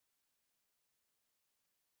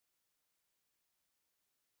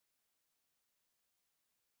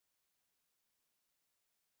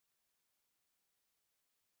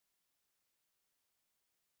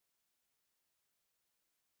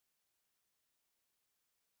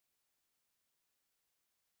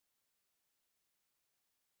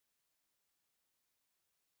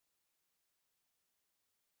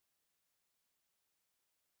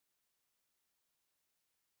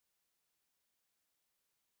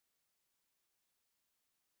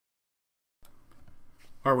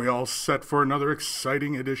Are we all set for another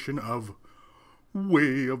exciting edition of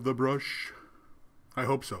Way of the Brush? I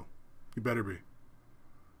hope so. You better be.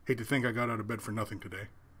 Hate to think I got out of bed for nothing today.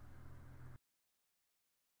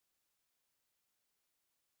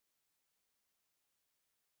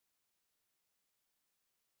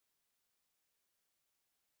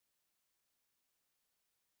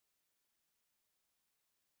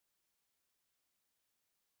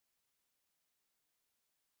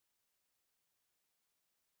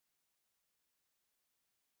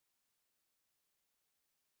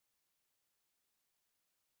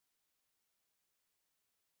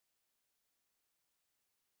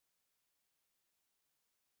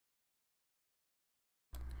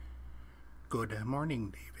 Good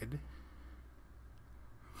morning, David.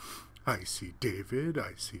 I see David,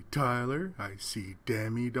 I see Tyler, I see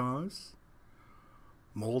Demi-Dos.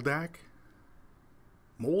 Moldak?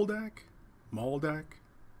 Moldak? Moldak?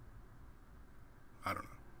 I don't know.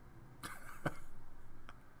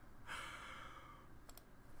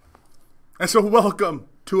 And so welcome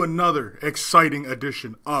to another exciting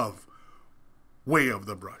edition of Way of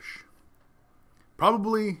the Brush.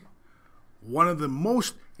 Probably one of the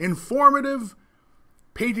most informative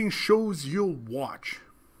painting shows you'll watch.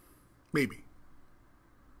 Maybe.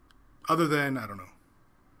 Other than, I don't know.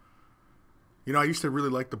 You know, I used to really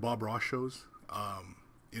like the Bob Ross shows. I'm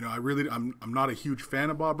not a huge fan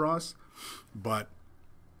of Bob Ross, but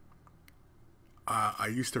I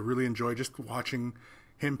used to really enjoy just watching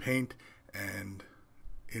him paint, and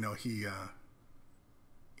he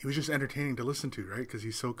was just entertaining to listen to, right? Because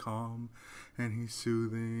he's so calm and he's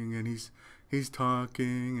soothing and he's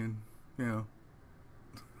talking and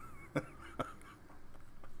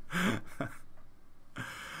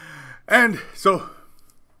And so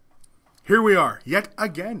here we are yet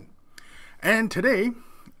again. And today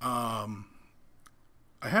I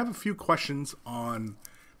have a few questions on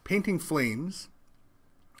painting flames.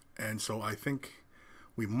 And so I think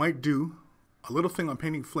we might do a little thing on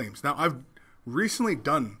painting flames. Now, I've recently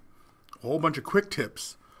done a whole bunch of quick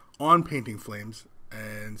tips on painting flames,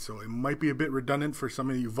 and so it might be a bit redundant for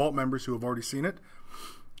some of you Vault members who have already seen it,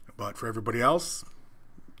 but for everybody else,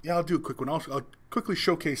 yeah, I'll do a quick one. I'll quickly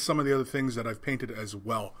showcase some of the other things that I've painted as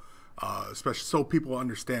well, especially so people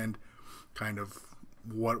understand kind of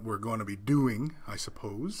what we're going to be doing, I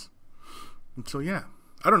suppose. And so, yeah,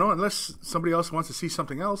 I don't know, unless somebody else wants to see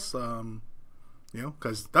something else,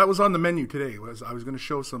 because that was on the menu today. I was going to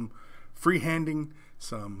show some freehanding,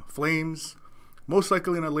 some flames, most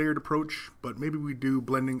likely in a layered approach, but maybe we do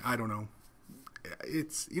blending. I don't know.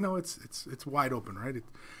 It's it's wide open, right?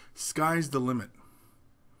 Sky's the limit.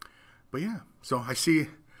 But yeah, so I see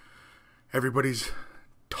everybody's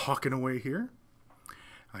talking away here.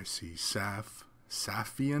 I see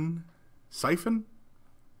Siphon.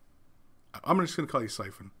 I'm just going to call you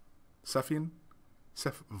Siphon. Vion,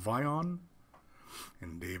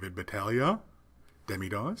 and David Battaglia.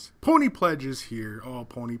 Demi-Dos. Pony Pledge is here. Oh,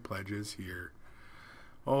 Pony Pledge is here.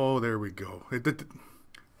 Oh, there we go.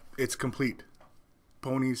 It's complete.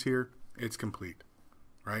 Pony's here. It's complete.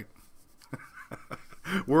 Right?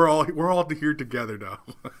 We're all here together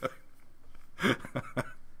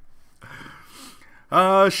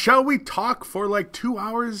now. Shall we talk for like 2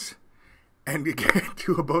 hours and get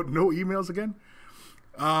to about no emails again?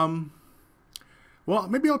 Well,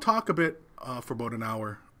 maybe I'll talk a bit for about an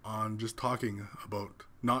hour on just talking about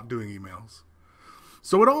not doing emails.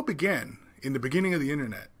 So it all began in the beginning of the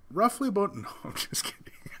internet, roughly about... No, I'm just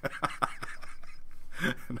kidding.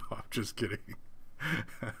 No, I'm just kidding.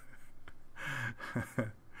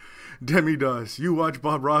 Demi-Dos, you watch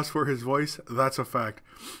Bob Ross for his voice? That's a fact.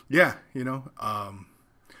 Yeah,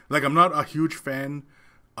 like I'm not a huge fan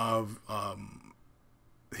of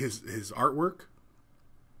his artwork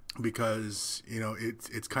because,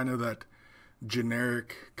 it's kind of that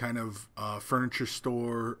generic kind of furniture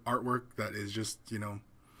store artwork that is just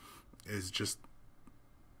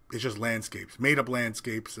it's just landscapes, made up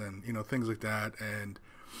landscapes, and things like that.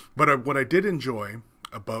 But what I did enjoy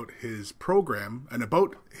about his program and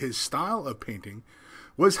about his style of painting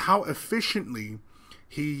was how efficiently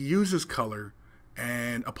he uses color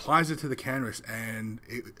and applies it to the canvas, and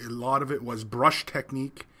a lot of it was brush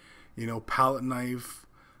technique, palette knife,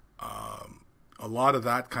 a lot of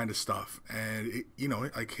that kind of stuff. And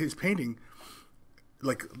like his painting,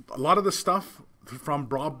 like a lot of the stuff from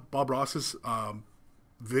Bob Ross's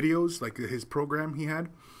videos, like his program he had,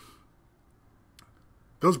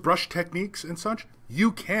 those brush techniques and such,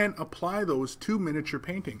 you can apply those to miniature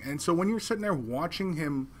painting. And so when you're sitting there watching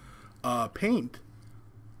him paint,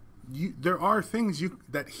 there are things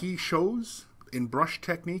that he shows in brush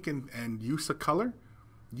technique and use of color,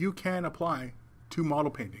 you can apply to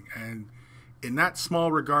model painting, and in that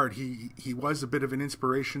small regard, he was a bit of an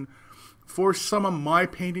inspiration for some of my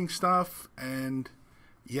painting stuff, and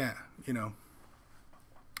yeah, you know.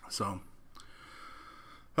 So,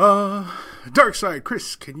 Dark Side,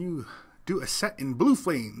 Kris, can you do a set in blue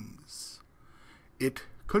flames? It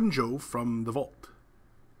Kunjo from the vault.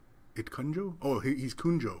 It Kunjo? Oh, he's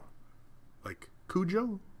Kunjo. Like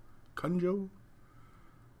Kujo? Kunjo?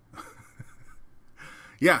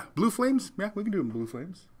 Yeah, blue flames? Yeah, we can do it in blue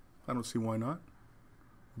flames. I don't see why not.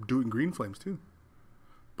 Do it in green flames too.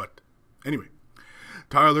 But anyway,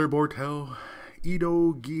 Tyler Bortel,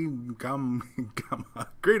 Ido Gam.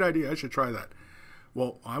 Great idea. I should try that.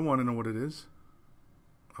 Well, I want to know what it is.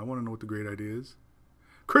 I want to know what the great idea is.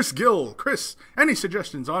 Chris Gill. Kris, any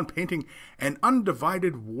suggestions on painting an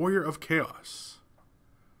undivided warrior of chaos?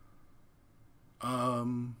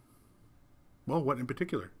 Well, what in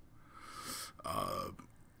particular?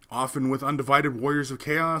 Often with undivided warriors of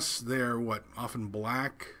chaos, they're often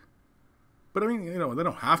black. But I mean, you know, they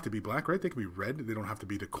don't have to be black, right? They can be red. They don't have to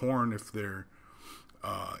be the corn if they're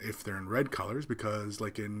in red colors, because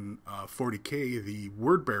like in 40K, the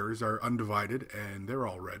word bearers are undivided and they're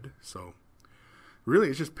all red. So really,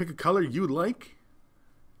 it's just pick a color you like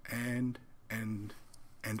and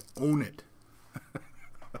own it.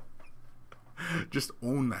 Just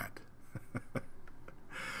own that.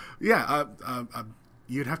 Yeah,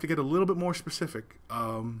 you'd have to get a little bit more specific.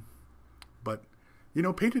 But, you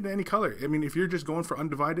know, paint it any color. I mean, if you're just going for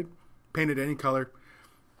undivided, paint it any color,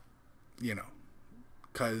 you know.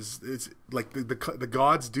 Because it's like the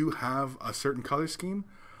gods do have a certain color scheme,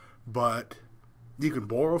 but you can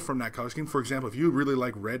borrow from that color scheme. For example, if you really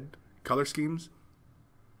like red color schemes,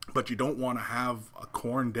 but you don't want to have a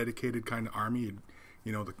corn dedicated kind of army,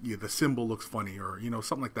 you know, the symbol looks funny, or, you know,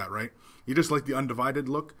 something like that, right? You just like the undivided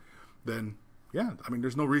look, then, yeah, I mean,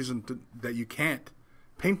 there's no reason that you can't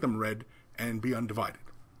paint them red and be undivided.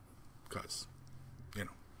 Because, you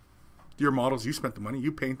know, your models, you spent the money,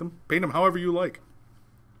 you paint them however you like.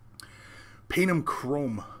 Paint them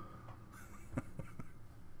chrome.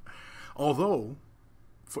 Although,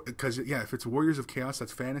 because, yeah, if it's Warriors of Chaos,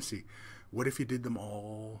 that's fantasy. What if you did them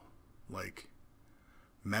all, like,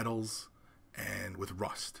 metals and with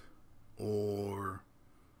rust? Or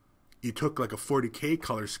you took like a 40K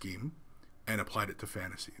color scheme and applied it to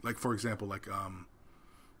fantasy. Like, for example, like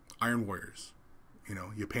Iron Warriors. You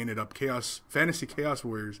know, you painted up fantasy Chaos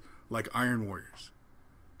Warriors like Iron Warriors.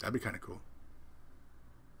 That'd be kind of cool.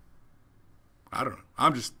 I don't know.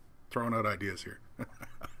 I'm just throwing out ideas here.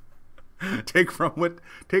 Take from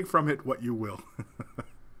it what you will.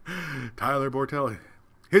 Tyler Bortelli.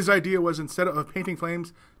 His idea was, instead of painting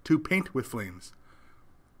flames, to paint with flames.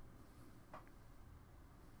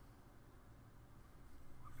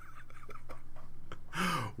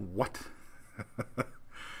 What?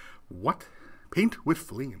 What? Paint with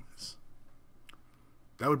flames?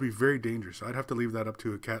 That would be very dangerous. I'd have to leave that up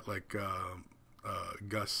to a cat like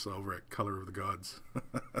Gus over at Color of the Gods.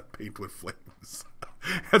 Paint with flames.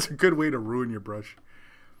 That's a good way to ruin your brush.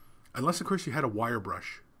 Unless, of course, you had a wire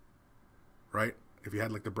brush. Right? If you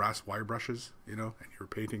had like the brass wire brushes, you know, and you were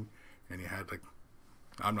painting, and you had like,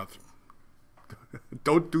 I'm not,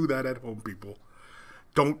 don't do that at home, people.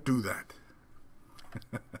 Don't do that.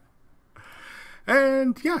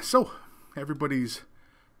 And yeah, so everybody's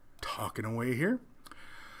talking away here.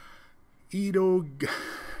 Ido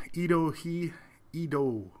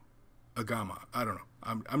Agama. I don't know.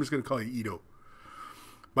 I'm just going to call you Ido.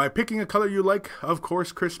 By picking a color you like, of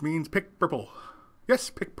course, Kris means pick purple. Yes,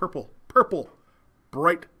 pick purple. Purple.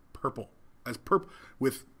 Bright purple. As purple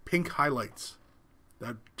with pink highlights.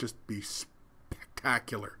 That'd just be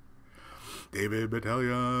spectacular. David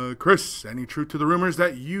Battaglia. Kris, any truth to the rumors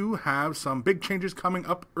that you have some big changes coming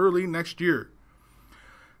up early next year?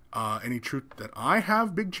 Any truth that I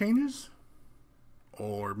have big changes?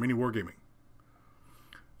 Or mini wargaming?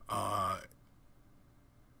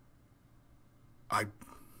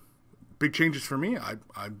 Big changes for me?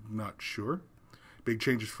 I'm not sure. Big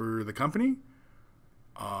changes for the company?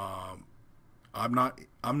 I'm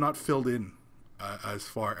not filled in as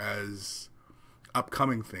far as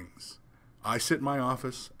upcoming things. I sit in my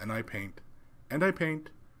office and I paint, and I paint,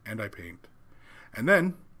 and I paint. And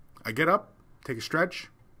then I get up, take a stretch,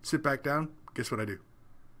 sit back down. Guess what I do?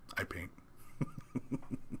 I paint.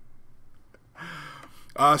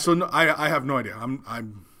 So no, I have no idea. I'm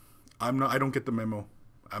not. I don't get the memo.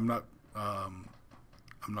 I'm not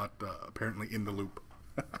apparently in the loop.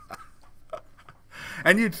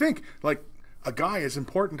 And you'd think like a guy as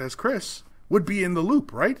important as Kris would be in the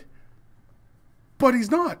loop, right? But he's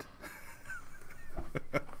not.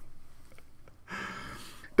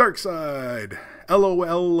 Dark Side.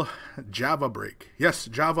 LOL Java break. Yes,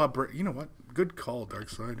 Java break. You know what? Good call,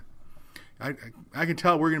 Darkside. I can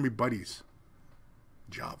tell we're going to be buddies.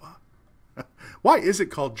 Java. Why is it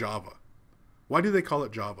called Java? Why do they call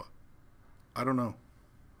it Java? I don't know.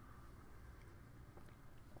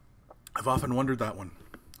 I've often wondered that one.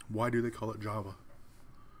 Why do they call it Java?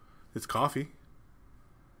 It's coffee.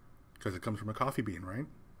 Because it comes from a coffee bean, right?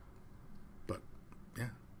 But, yeah.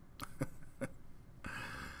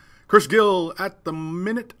 Kris Gill, at the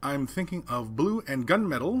minute, I'm thinking of blue and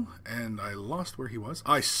gunmetal, and I lost where he was.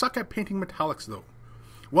 I suck at painting metallics, though.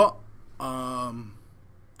 Well,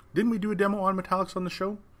 didn't we do a demo on metallics on the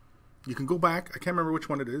show? You can go back. I can't remember which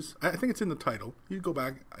one it is. I think it's in the title. You can go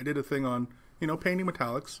back. I did a thing on, painting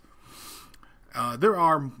metallics. There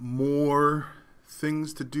are more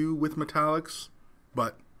things to do with metallics,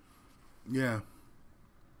 but, yeah.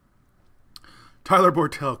 Tyler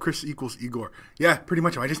Bortel, Kris equals Igor. Yeah, pretty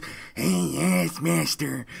much. Hey, yes,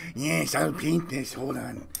 master. Yes, I'll paint this. Hold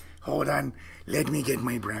on. Let me get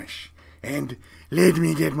my brush. And let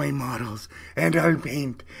me get my models. And I'll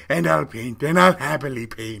paint. And I'll happily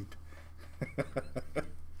paint.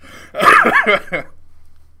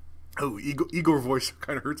 Oh, Igor voice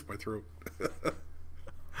kind of hurts my throat.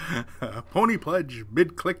 Pony Pledge,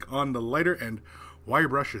 mid-click on the lighter and wire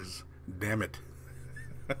brushes. Damn it.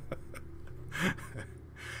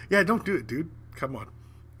 Yeah, don't do it, dude. Come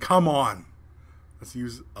on. Let's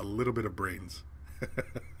use a little bit of brains.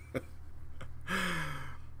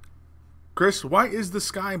 Kris, why is the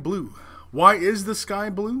sky blue? Why is the sky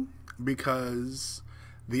blue? Because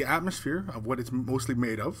the atmosphere of what it's mostly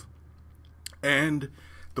made of, and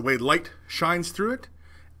the way light shines through it,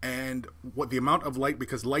 and what the amount of light,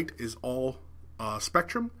 because light is all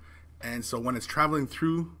spectrum, and so when it's traveling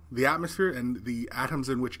through the atmosphere and the atoms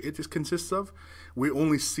in which it consists of, we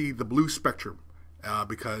only see the blue spectrum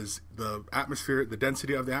because the atmosphere, the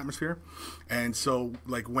density of the atmosphere, and so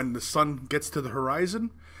like when the sun gets to the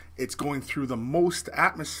horizon, it's going through the most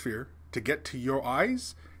atmosphere to get to your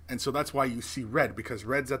eyes, and so that's why you see red, because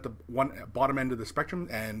red's at the bottom end of the spectrum,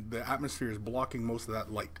 and the atmosphere is blocking most of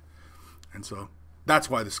that light, and so that's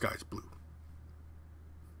why the sky's blue.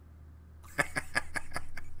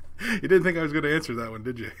 You didn't think I was going to answer that one,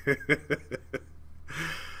 did you?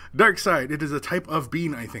 Dark Side, it is a type of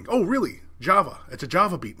bean, I think. Oh, really? Java. It's a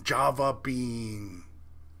Java bean. Java bean.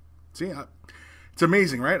 See, it's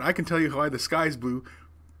amazing, right? I can tell you why the sky's blue,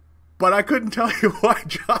 but I couldn't tell you why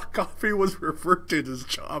coffee was referred to as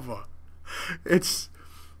Java. It's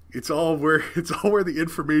all where the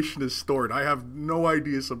information is stored. I have no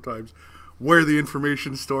idea sometimes where the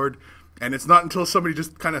information is stored. And it's not until somebody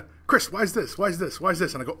just kind of, Kris, why is this? Why is this? Why is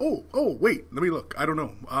this? And I go, oh, wait, let me look. I don't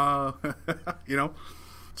know.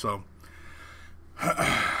 So,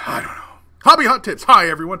 I don't know. Hobby Hot Tips. Hi,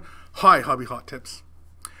 everyone. Hi, Hobby Hot Tips.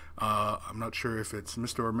 I'm not sure if it's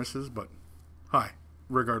Mr. or Mrs., but hi.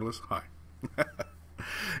 Regardless, hi.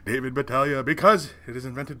 David Battaglia, because it is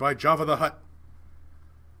invented by Java the Hutt.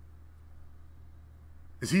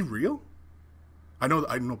 Is he real? I know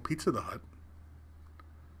Pizza the Hutt.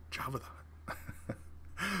 Java the Hutt.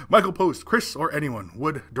 Michael Post, Kris or anyone,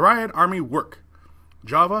 would Dryad Army work?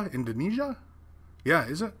 Java, Indonesia? Yeah,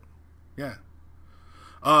 is it? Yeah.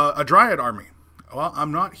 A Dryad Army. Well,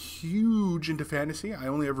 I'm not huge into fantasy. I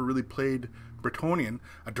only ever really played Bretonnian.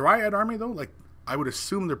 A Dryad Army, though, like, I would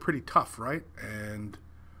assume they're pretty tough, right? And,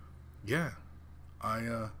 yeah,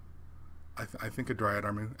 I think a Dryad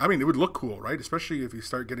Army, I mean, it would look cool, right? Especially if you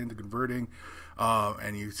start getting into converting,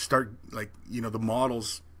 and you start, like, the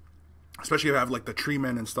models, especially if you have like the tree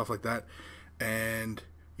men and stuff like that, and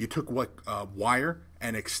you took wire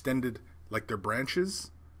and extended like their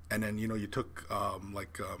branches, and then you took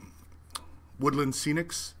woodland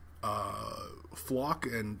scenics flock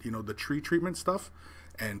and the tree treatment stuff,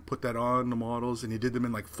 and put that on the models, and you did them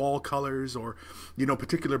in like fall colors, or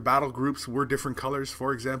particular battle groups were different colors.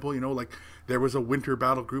 For example, like there was a winter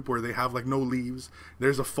battle group where they have like no leaves.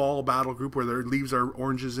 There's a fall battle group where their leaves are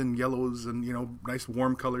oranges and yellows and nice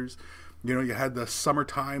warm colors. You had the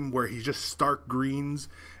summertime where he's just stark greens,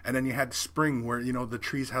 and then you had spring where the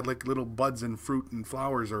trees had like little buds and fruit and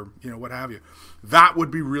flowers, or what have you. That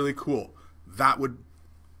would be really cool.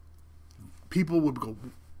 People would go,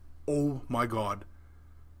 oh my god,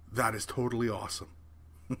 that is totally awesome.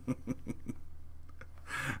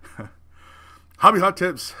 Hobby Hot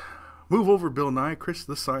Tips. Move over, Bill Nye. Kris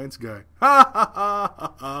the Science Guy.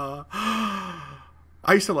 I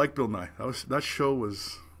used to like Bill Nye. That show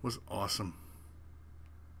was awesome.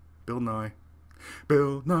 Bill Nye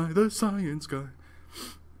the Science Guy.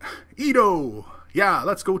 Edo. Yeah,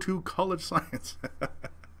 let's go to college science.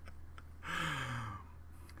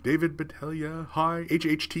 David Battaglia, hi.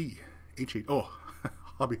 HHT. Oh,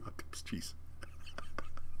 Hobby Hot Tips, jeez.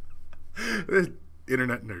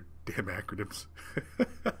 Internet and their damn acronyms.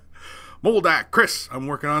 Moldak, Kris, I'm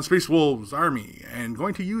working on Space Wolves Army and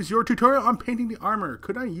going to use your tutorial on painting the armor.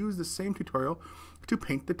 Could I use the same tutorial to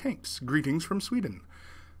paint the tanks? Greetings from Sweden.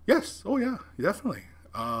 Yes, oh yeah, definitely.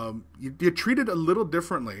 You treat it a little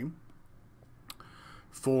differently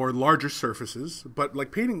for larger surfaces, but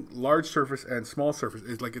like painting large surface and small surface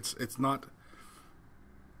is like it's not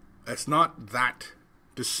that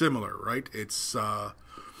dissimilar, right? It's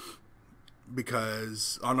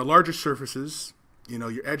because on the larger surfaces, you know,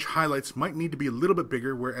 your edge highlights might need to be a little bit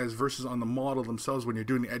bigger, whereas versus on the model themselves, when you're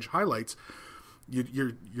doing the edge highlights,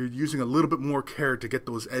 you're using a little bit more care to get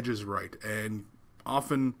those edges right. And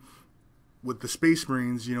often with the Space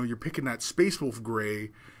Marines, you know, you're picking that Space Wolf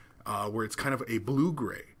gray, where it's kind of a blue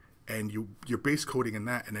gray, and you're base coating in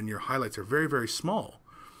that, and then your highlights are very, very small.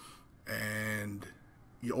 And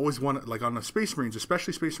you always want to, like on the Space Marines,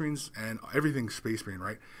 especially Space Marines and everything Space Marine,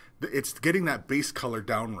 right? It's getting that base color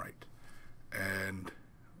down right. And,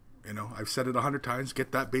 you know, I've said it 100 times,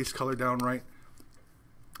 get that base color down right.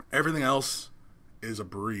 Everything else is a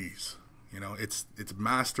breeze. You know, it's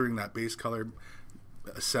mastering that base color,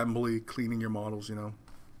 assembly, cleaning your models, you know.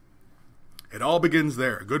 It all begins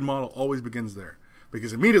there. A good model always begins there.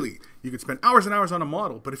 Because immediately, you could spend hours and hours on a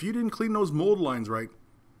model, but if you didn't clean those mold lines right,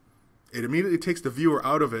 it immediately takes the viewer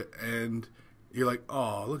out of it, and you're like,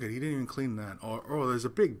 oh, look at it, he didn't even clean that. Or, oh, there's a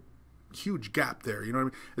big, huge gap there. You know what I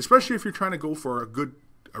mean? Especially if you're trying to go for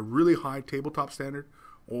a really high tabletop standard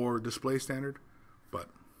or display standard. But,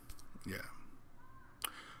 yeah.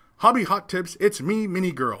 Hobby Hot Tips, it's me,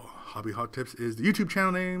 Mini Girl. Hobby Hot Tips is the YouTube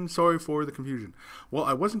channel name. Sorry for the confusion. Well,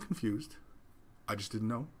 I wasn't confused. I just didn't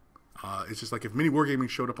know. It's just like if Mini Wargaming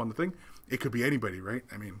showed up on the thing, it could be anybody, right?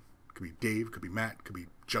 I mean, it could be Dave, it could be Matt, it could be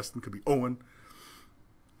Justin, it could be Owen.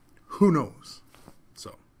 Who knows?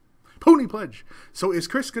 So, Pony Pledge. So is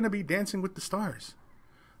Kris going to be dancing with the stars?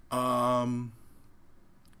 You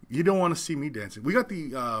don't want to see me dancing. We got the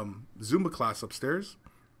Zumba class upstairs,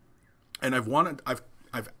 and I've wanted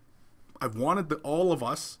all of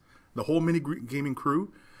us, the whole Mini Gaming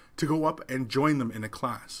crew, to go up and join them in a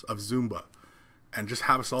class of Zumba, and just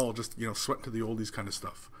have us all just, you know, sweat to the oldies kind of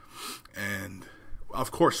stuff, and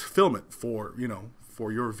of course film it for, you know,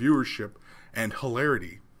 for your viewership and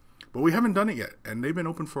hilarity. But we haven't done it yet, and they've been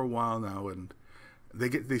open for a while now, and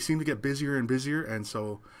they seem to get busier and busier, and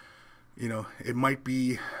so, you know, it might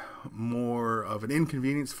be more of an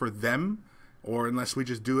inconvenience for them, or unless we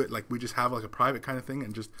just do it like we just have like a private kind of thing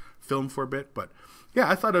and just film for a bit. But yeah,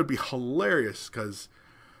 I thought it would be hilarious, because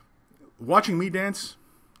watching me dance,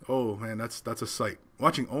 oh man, that's a sight.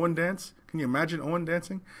 Watching Owen dance, can you imagine Owen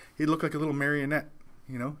dancing? He'd look like a little marionette,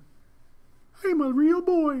 you know. I'm a real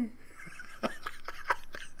boy.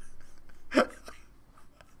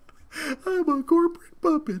 I'm a corporate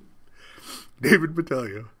puppet. David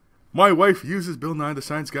Battaglia. My wife uses Bill Nye the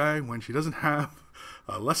Science Guy when she doesn't have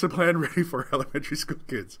a lesson plan ready for elementary school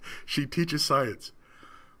kids. She teaches science.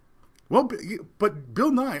 Well, but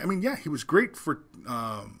Bill Nye, I mean, yeah, he was great for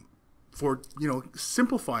you know,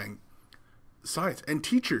 simplifying science, and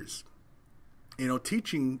teachers, you know,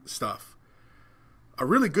 teaching stuff. A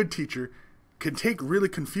really good teacher can take really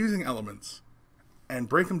confusing elements and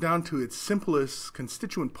break them down to its simplest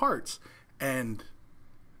constituent parts, and,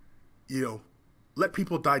 you know, let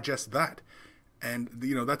people digest that. And,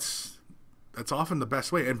 you know, that's often the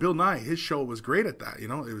best way. And Bill Nye, his show was great at that. You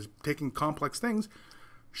know, it was taking complex things,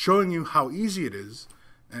 showing you how easy it is.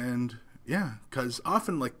 And yeah, because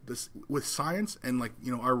often like this with science and like,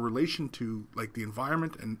 you know, our relation to like the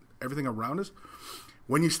environment and everything around us,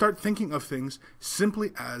 when you start thinking of things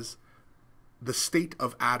simply as the state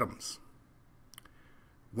of atoms,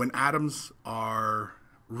 when atoms are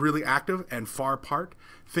really active and far apart,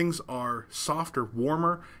 things are softer,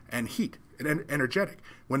 warmer, and heat and energetic.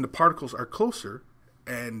 When the particles are closer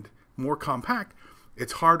and more compact,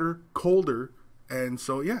 it's harder, colder, and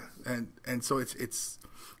so yeah, and so it's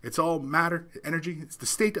all matter, energy. It's the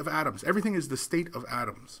state of atoms. Everything is the state of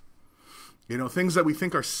atoms. You know, things that we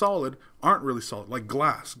think are solid aren't really solid. Like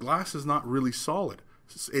glass. Glass is not really solid.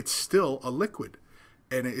 It's still a liquid.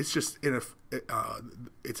 And it's just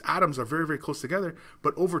its atoms are very, very close together.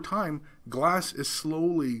 But over time, glass is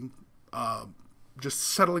slowly just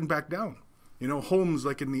settling back down. You know, homes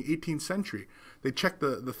like in the 18th century, they checked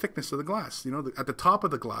the thickness of the glass. You know, at the top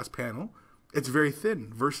of the glass panel, it's very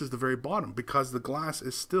thin versus the very bottom because the glass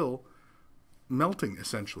is still melting,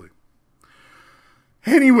 essentially.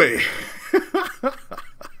 Anyway,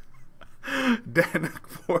 Danik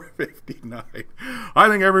 459. I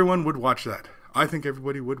think everyone would watch that. I think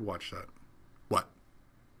everybody would watch that. What?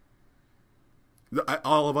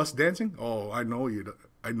 All of us dancing? Oh, I know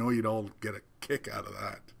you'd all get a kick out of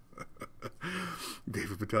that.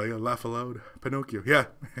 David Battaglia, laugh aloud. Pinocchio. Yeah,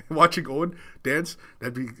 watching Owen dance,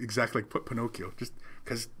 that'd be exactly like Pinocchio. Just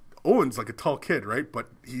because Owen's like a tall kid, right?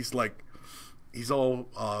 But he's all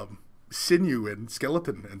sinew and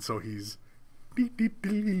skeleton, and so he's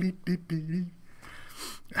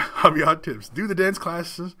hobby hot tips. Do the dance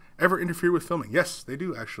classes ever interfere with filming? Yes, they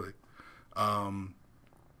do actually.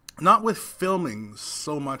 Not with filming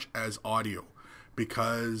so much as audio,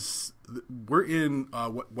 because we're in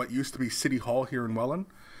what used to be City Hall here in Welland,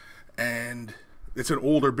 and it's an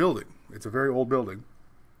older building. It's a very old building,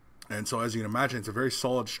 and so as you can imagine, it's a very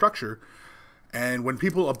solid structure. And when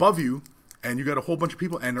people above you, and you got a whole bunch of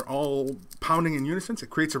people, and they're all pounding in unison, it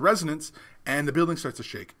creates a resonance, and the building starts to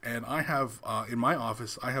shake. And I have in my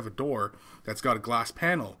office, I have a door that's got a glass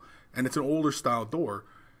panel, and it's an older style door,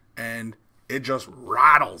 and it just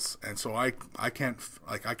rattles. And so I can't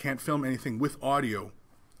film anything with audio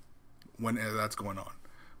when that's going on.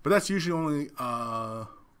 But that's usually only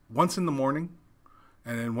once in the morning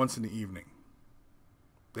and then once in the evening.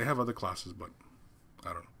 They have other classes, but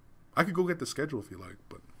I don't know. I could go get the schedule if you like,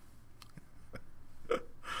 but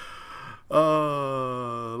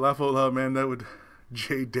laugh out loud, man. That would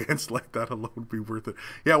Jay dance like that alone would be worth it.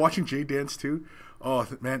 Yeah, watching Jay dance too. Oh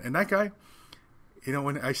man, and that guy, you know,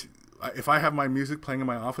 if I have my music playing in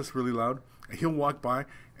my office really loud, he'll walk by,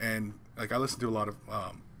 and like I listen to a lot of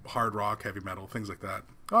hard rock, heavy metal, things like that,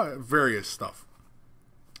 various stuff,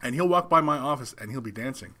 and he'll walk by my office and he'll be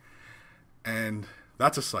dancing, and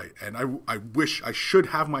that's a sight. And I wish I should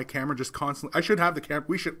have my camera just constantly. I should have the camera.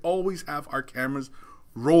 We should always have our cameras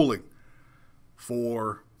rolling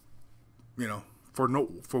for, you know,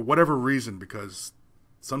 for whatever reason, because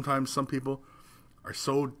sometimes some people are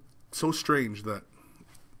so strange that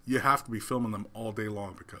you have to be filming them all day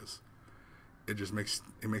long, because it just makes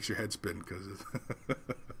your head spin. Because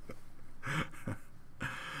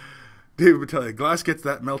David Battaglia, glass gets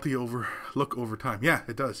that melty look over time. Yeah,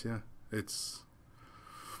 it does. Yeah, it's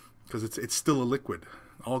because it's still a liquid.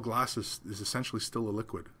 All glass is essentially still a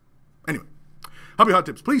liquid. Anyway, hobby hot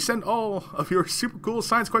tips. Please send all of your super cool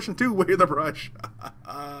science questions to Way the Brush.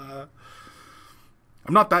 I'm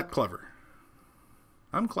not that clever.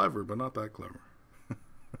 I'm clever, but not that clever.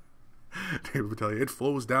 David Battaglia, it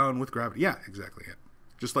flows down with gravity. Yeah, exactly. Yeah,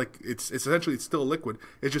 just like it's essentially it's still a liquid.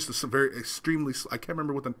 It's just a very extremely. I can't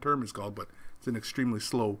remember what the term is called, but it's an extremely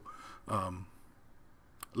slow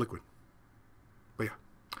liquid. But yeah,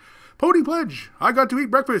 Pody Pledge. I got to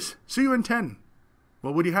eat breakfast. See you in 10.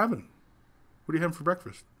 Well, what are you having? What are you having for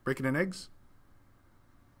breakfast? Bacon and eggs?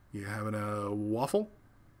 You having a waffle?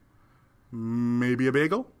 Maybe a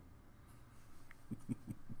bagel?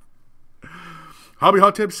 Hobby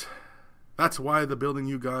hot tips. That's why the building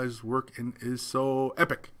you guys work in is so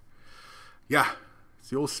epic. Yeah, it's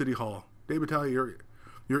the old City Hall. David Battaglia,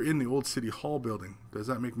 you're in the old City Hall building. Does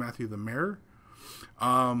that make Matthew the mayor?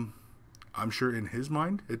 I'm sure in his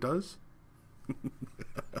mind it does.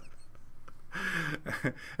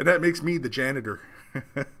 And that makes me the janitor.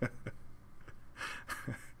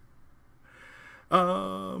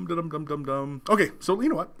 Okay, so you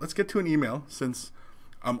know what? Let's get to an email, since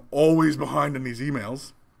I'm always behind in these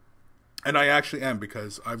emails. And I actually am,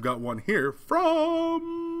 because I've got one here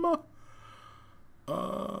from what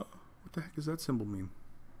the heck does that symbol mean?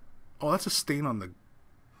 Oh, that's a stain on the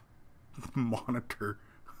monitor.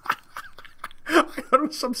 I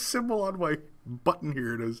got some symbol on my button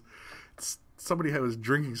here. It is. Somebody was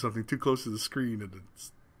drinking something too close to the screen, and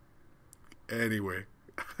it's anyway.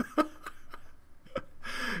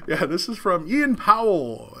 Yeah, this is from Ian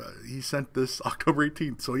Powell. He sent this October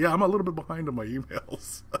 18th. So yeah, I'm a little bit behind on my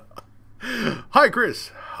emails. Hi,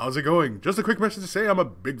 Kris. How's it going? Just a quick message to say I'm a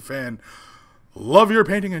big fan. Love your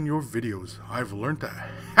painting and your videos. I've learned a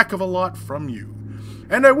heck of a lot from you.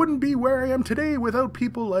 And I wouldn't be where I am today without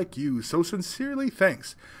people like you. So sincerely,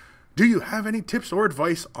 thanks. Do you have any tips or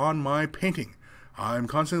advice on my painting? I'm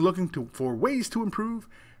constantly looking for ways to improve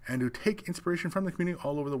and to take inspiration from the community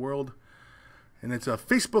all over the world. And it's a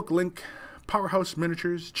Facebook link, Powerhouse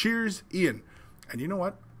Miniatures. Cheers, Ian. And you know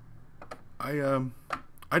what? I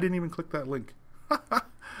didn't even click that link.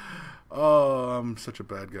 Oh, I'm such a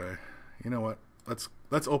bad guy. You know what? Let's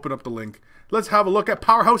open up the link. Let's have a look at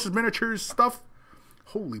Powerhouse's Miniatures stuff.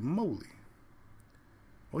 Holy moly.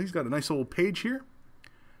 Well, he's got a nice old page here.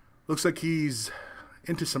 Looks like he's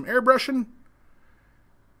into some airbrushing.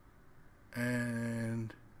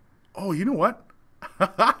 And oh, you know what?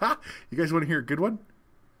 You guys want to hear a good one?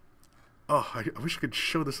 Oh, I wish I could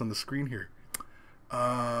show this on the screen here.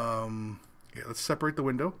 Okay, let's separate the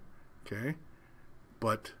window. Okay.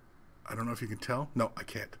 But I don't know if you can tell. No, I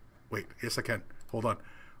can't. Wait, yes I can. Hold on.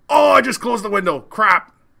 Oh, I just closed the window.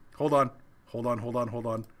 Crap. Hold on. Hold on.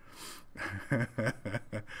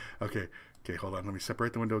 Okay, hold on. Let me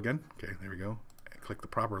separate the window again. Okay, there we go. Click the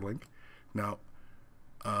proper link. Now,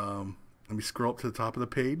 let me scroll up to the top of the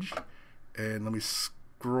page, and let me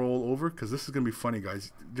scroll over, because this is going to be funny,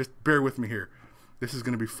 guys. Just bear with me here. This is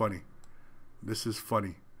going to be funny. This is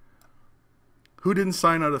funny. Who didn't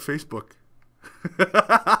sign out of Facebook?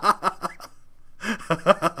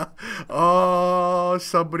 Oh,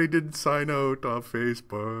 somebody didn't sign out on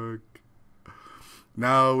Facebook.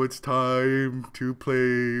 Now it's time to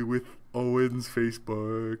play with Owen's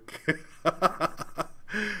Facebook.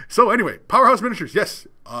 So anyway, Powerhouse Miniatures, yes,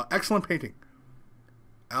 excellent painting,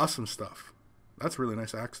 awesome stuff. That's a really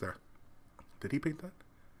nice axe there. Did he paint that?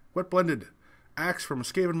 Wet blended axe from a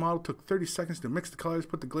Skaven model, took 30 seconds to mix the colors,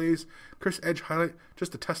 put the glaze, Kris edge highlight,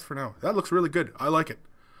 just a test for now. That looks really good. I like it.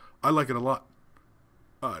 I like it a lot.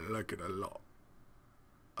 I like it a lot.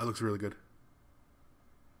 That looks really good.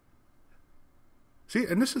 See,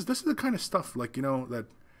 and this is the kind of stuff, like, you know, that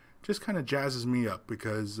just kind of jazzes me up,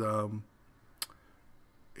 because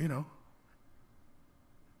you know,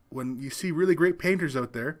 when you see really great painters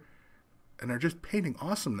out there and they're just painting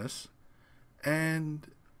awesomeness, and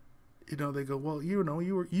you know, they go, well, you know,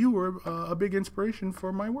 you were a big inspiration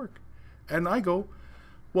for my work, and I go,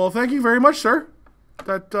 well, thank you very much, sir.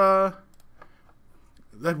 That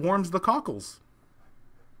warms the cockles.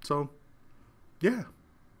 So, yeah.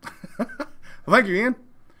 Well, thank you, Ian.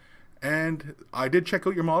 And I did check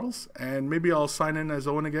out your models, and maybe I'll sign in as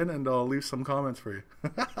Owen again, and I'll leave some comments for you.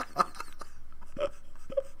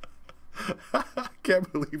 I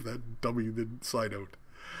can't believe that dummy didn't sign out.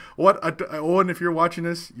 Owen, if you're watching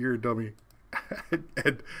this, you're a dummy.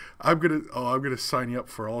 And I'm gonna sign you up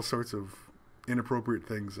for all sorts of inappropriate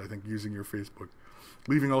things, I think, using your Facebook,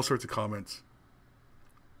 leaving all sorts of comments.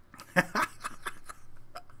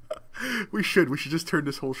 We should just turn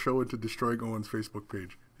this whole show into destroying Owen's Facebook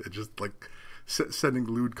page. And just like sending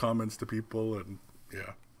lewd comments to people, and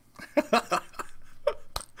yeah.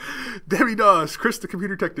 Debbie Dawes, Kris the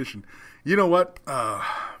computer technician. You know what?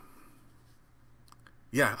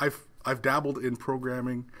 Yeah, I've dabbled in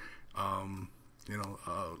programming. You know,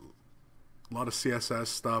 a lot of CSS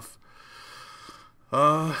stuff.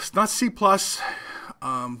 It's not C+. You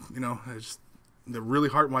know, it's the really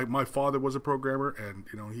hard. My father was a programmer, and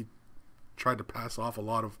you know, he tried to pass off a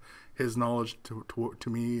lot of his knowledge to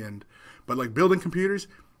me, but like building computers,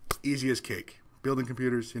 easy as cake. Building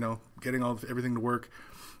computers, you know, getting everything to work,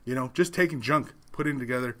 you know, just taking junk, putting it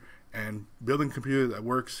together, and building a computer that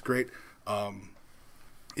works great.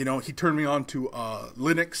 You know, he turned me on to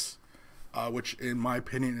Linux, which in my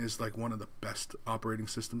opinion is like one of the best operating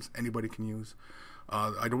systems anybody can use.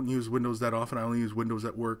 I don't use Windows that often. I only use Windows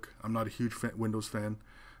at work. I'm not a huge Windows fan.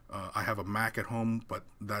 I have a Mac at home, but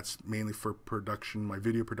that's mainly for production, my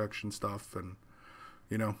video production stuff, and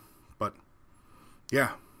you know, but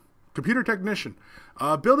yeah, computer technician.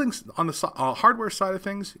 Buildings on the hardware side of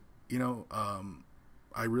things, you know,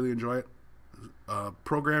 I really enjoy it.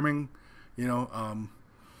 Programming, you know,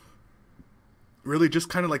 really just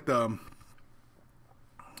kind of like the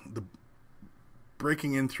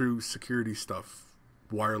breaking in through security stuff,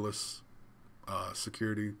 wireless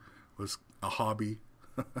security was a hobby.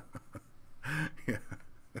 Yeah.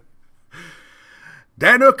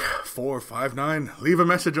 Danuk459, leave a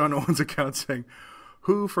message on Owen's account saying,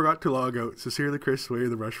 "Who forgot to log out? Sincerely, Kris, way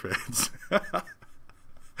the Rush fans."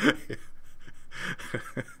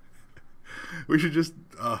 We should just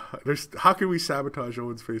how can we sabotage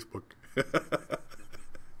Owen's Facebook?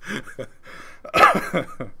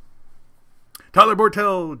 Tyler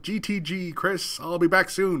Bortel, GTG, Kris, I'll be back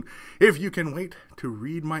soon. If you can wait to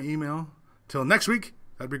read my email till next week,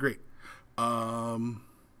 that'd be great.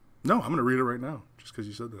 No, I'm going to read it right now, just because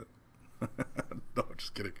you said that. No,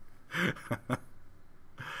 just kidding.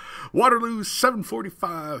 Waterloo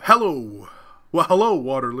 745, hello. Well, hello,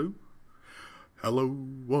 Waterloo. Hello,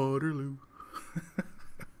 Waterloo.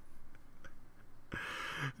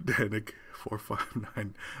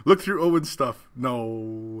 Danik459, look through Owen's stuff.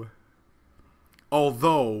 No.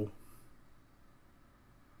 Although,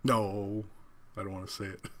 no, I don't want to say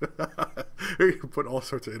it. He put all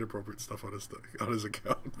sorts of inappropriate stuff on his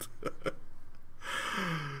account.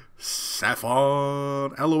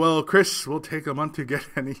 Saffron, LOL, Kris will take a month to get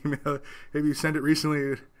an email. If you sent it recently,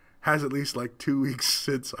 it has at least like 2 weeks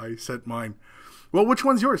since I sent mine. Well, which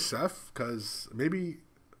one's yours, Seth? Because maybe,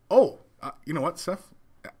 you know what, Seth?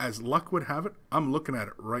 As luck would have it, I'm looking at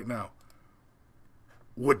it right now.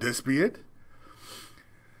 Would this be it?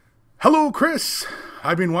 Hello, Kris.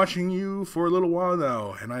 I've been watching you for a little while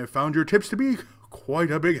now, and I have found your tips to be quite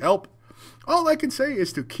a big help. All I can say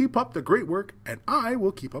is to keep up the great work, and I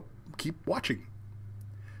will keep watching.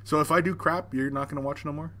 So if I do crap, you're not going to watch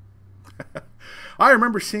no more? I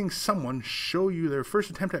remember seeing someone show you their first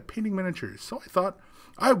attempt at painting miniatures, so I thought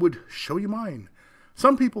I would show you mine.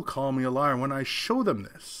 Some people call me a liar when I show them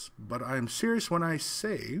this, but I am serious when I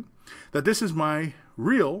say that this is my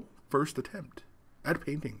real first attempt at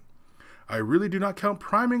painting. I really do not count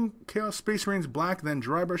priming Chaos Space Marines black, then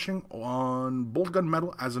dry brushing on bolt gun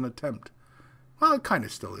metal as an attempt. Well, it kind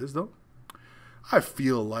of still is, though. I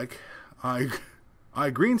feel like I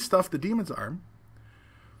green stuffed the demon's arm.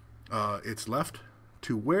 It's left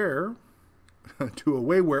to a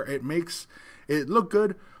way where it makes it look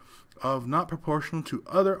good, of not proportional to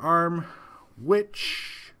other arm,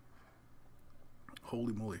 which,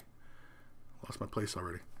 holy moly, lost my place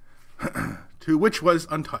already. To which was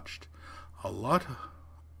untouched. A lot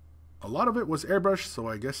of it was airbrushed, so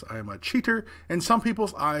I guess I am a cheater in some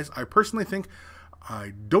people's eyes. I personally think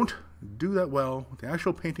I don't do that well with the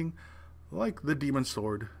actual painting, like the demon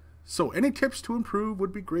sword. So any tips to improve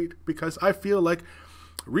would be great, because I feel like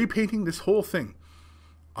repainting this whole thing.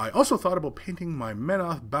 I also thought about painting my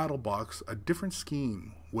Menoth battle box a different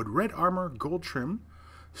scheme. Would red armor, gold trim,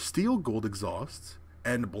 steel gold exhausts,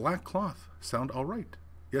 and black cloth sound alright?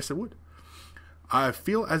 Yes, it would. I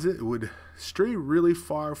feel as it would stray really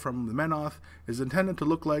far from the Menoth is intended to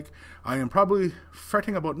look like. I am probably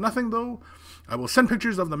fretting about nothing, though. I will send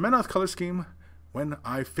pictures of the Menoth color scheme when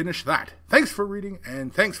I finish that. Thanks for reading,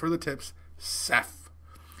 and thanks for the tips, Seth.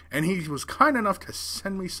 And he was kind enough to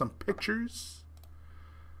send me some pictures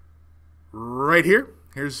right here.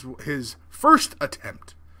 Here's his first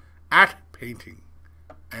attempt at painting,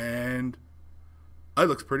 and it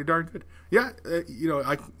looks pretty darn good. Yeah, I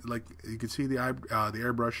like, you can see the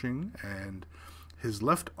airbrushing, and his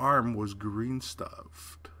left arm was green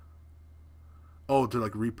stuffed. Oh, to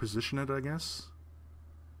like reposition it, I guess.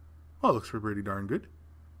 Oh, it looks pretty darn good.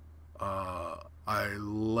 I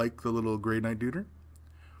like the little Grey Knight duder.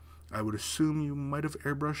 I would assume you might have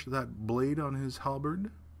airbrushed that blade on his halberd.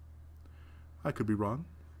 I could be wrong.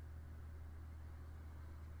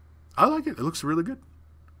 I like it. It looks really good.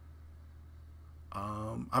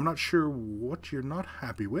 I'm not sure what you're not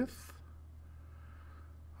happy with.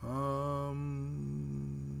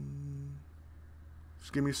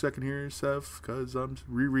 Just give me a second here, Seth, because I'm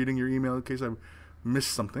rereading your email in case I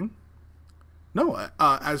missed something. No,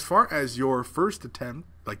 as far as your first attempt,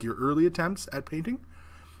 like your early attempts at painting,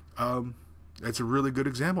 it's a really good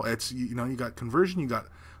example. It's, you got conversion, you got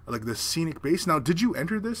like the scenic base. Now, did you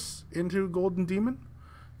enter this into Golden Demon?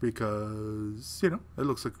 Because, it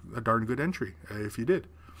looks like a darn good entry if you did.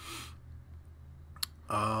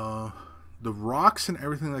 The rocks and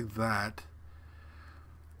everything like that,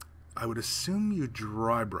 I would assume you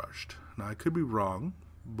dry brushed. Now, I could be wrong,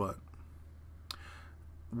 but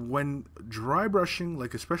when dry brushing,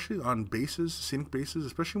 like especially on bases, scenic bases,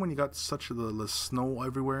 especially when you got such the snow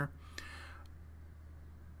everywhere,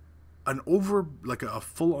 a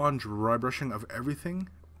full-on dry brushing of everything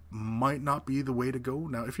might not be the way to go.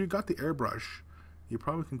 Now, if you got the airbrush, you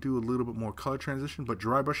probably can do a little bit more color transition, but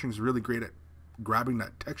dry brushing is really great at grabbing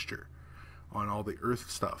that texture on all the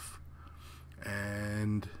earth stuff.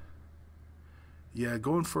 And yeah,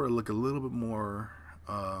 going for like a little bit more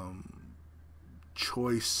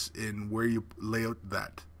choice in where you lay out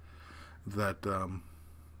the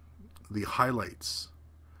highlights,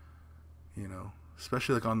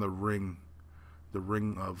 especially like on the ring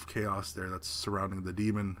of chaos there that's surrounding the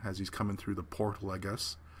demon as he's coming through the portal, I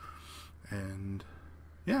guess. And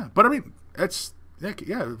yeah, but I mean, if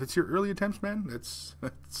it's your early attempts, man, that's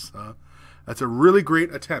a really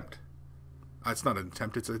great attempt. It's not an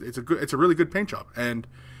attempt. It's a really good paint job. And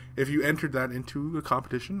if you entered that into a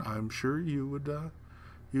competition, I'm sure you would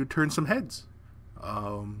turn some heads.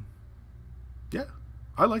 Yeah,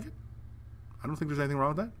 I like it. I don't think there's anything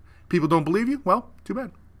wrong with that. People don't believe you? Well, too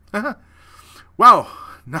bad. Wow,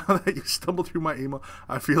 now that you stumbled through my email,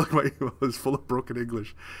 I feel like my email is full of broken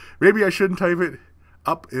English. Maybe I shouldn't type it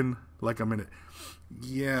up in like a minute.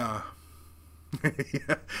 Yeah.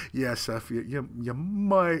 Yeah, Seth, you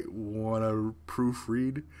might want to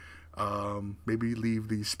proofread. Maybe leave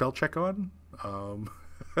the spell check on.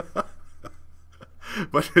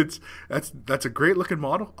 But that's a great looking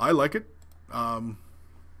model. I like it.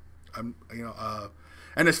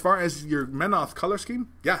 And as far as your Menoth color scheme,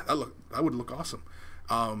 yeah, that would look awesome.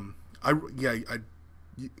 Paint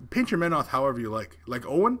your Menoth however you like. Like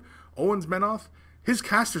Owen's Menoth, his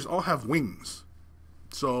casters all have wings.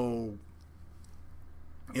 So,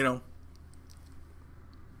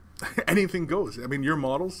 anything goes. I mean, your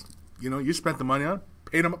models, you spent the money on,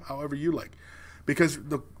 paint them up however you like. Because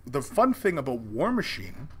the fun thing about War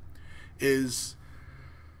Machine is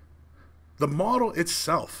the model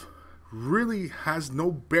itself really has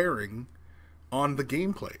no bearing on the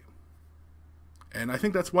gameplay. And I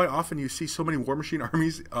think that's why often you see so many War Machine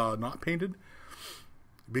armies not painted.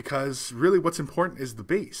 Because really what's important is the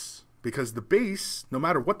base. Because the base, no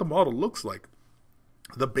matter what the model looks like,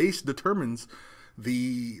 the base determines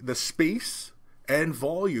the space and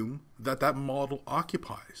volume that model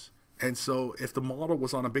occupies. And so if the model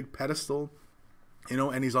was on a big pedestal,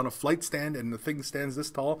 and he's on a flight stand and the thing stands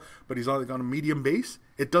this tall, but he's on a medium base,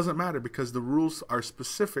 it doesn't matter because the rules are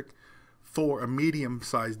specific for a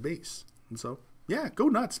medium-sized base. And so, yeah, go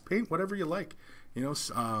nuts. Paint whatever you like. You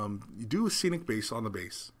do a scenic base on the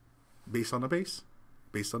base. Base on the base.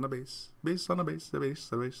 Base on the base. Base on the base. The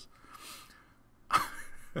base.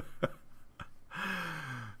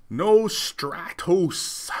 No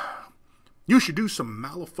Stratos. You should do some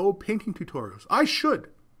Malifaux painting tutorials. I should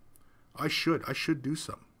do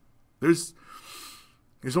some. There's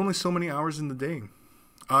only so many hours in the day.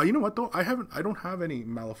 You know what though? I don't have any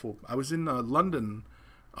Malifaux. I was in London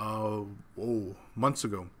months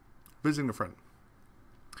ago visiting a friend.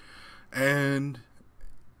 And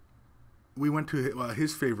we went to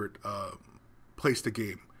his favorite place to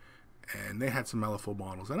game. And they had some Malifaux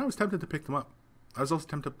models. And I was tempted to pick them up. I was also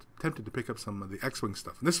tempted to pick up some of the X-Wing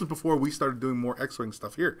stuff. And this was before we started doing more X-Wing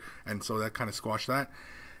stuff here. And so that kind of squashed that.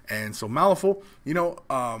 And so Malifaux,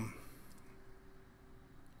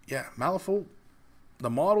 Malifaux, the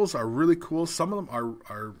models are really cool. Some of them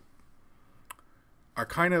are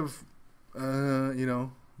kind of,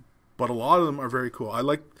 but a lot of them are very cool. I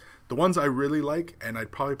like, the ones I really like, and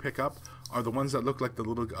I'd probably pick up, are the ones that look like the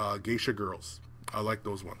little geisha girls. I like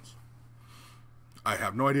those ones. I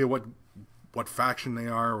have no idea what faction they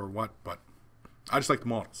are or what, but I just like the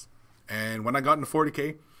models. And when I got into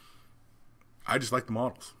 40K, I just like the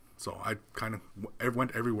models. So I kind of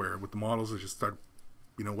went everywhere with the models. I just started,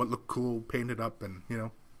 what looked cool, painted up, and,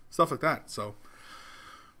 stuff like that. So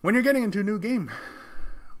when you're getting into a new game,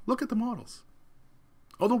 look at the models.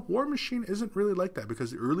 Although War Machine isn't really like that,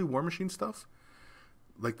 because the early War Machine stuff,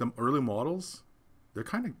 like the early models, they're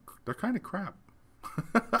kind of crap.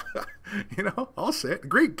 I'll say it.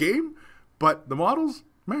 Great game, but the models,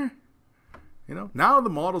 meh. Now the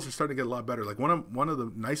models are starting to get a lot better. Like one of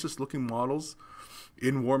the nicest looking models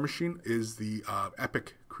in War Machine is the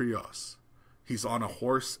Epic Krios. He's on a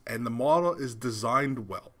horse, and the model is designed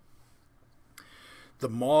well. The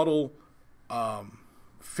model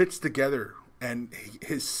fits together, and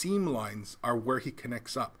his seam lines are where he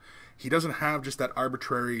connects up. He doesn't have just that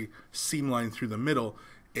arbitrary seam line through the middle.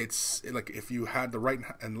 It's like if you had the right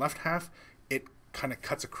and left half, it kind of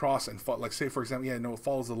cuts across and like, say for example, it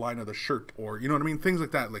follows the line of the shirt, or you know what I mean, things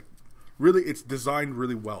like that. Like really, it's designed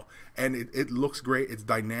really well, and it looks great. It's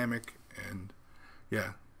dynamic, and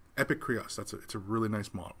yeah, Epic Krios. It's a really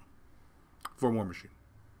nice model for War Machine.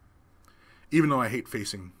 Even though I hate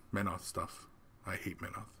facing Menoth stuff, I hate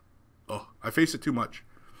Menoth. Oh, I face it too much.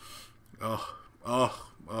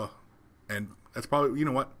 And that's probably, you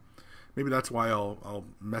know what? Maybe that's why I'll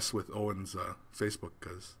mess with Owen's Facebook,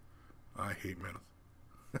 because I hate Menoth.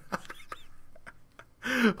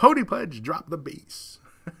 Pony Pledge, drop the bass.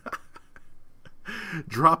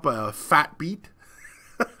 Drop a fat beat.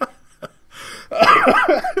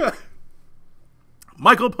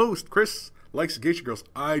 Michael Post, Kris likes geisha girls.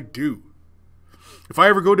 I do. If I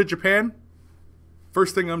ever go to Japan,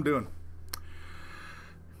 first thing I'm doing.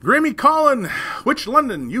 Grammy Collin, which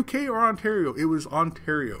London, UK or Ontario? It was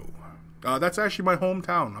Ontario. That's actually my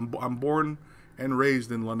hometown. I'm born and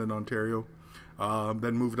raised in London, Ontario.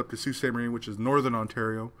 Then moved up to Sault Ste. Marie, which is Northern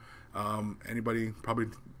Ontario.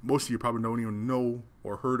 Most of you probably don't even know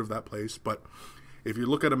or heard of that place. But if you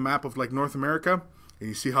look at a map of like North America and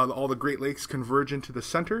you see how all the Great Lakes converge into the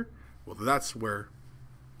center, well, that's where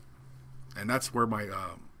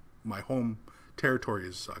my home territory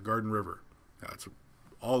is, Garden River. That's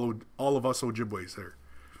all of us Ojibways there.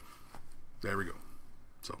 There we go.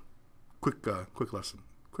 So, quick lesson.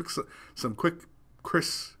 Some quick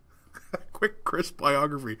Kris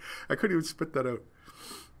biography. I couldn't even spit that out.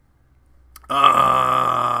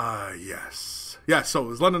 Yes. Yeah, so it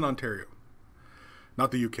was London, Ontario.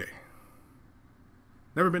 Not the UK.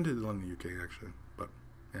 Never been to London, UK, actually. But,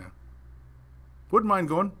 yeah. Wouldn't mind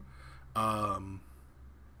going to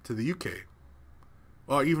the UK.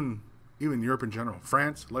 Well, even Europe in general.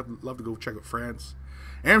 France. Love to go check out France.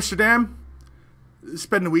 Amsterdam.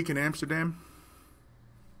 Spend a week in Amsterdam.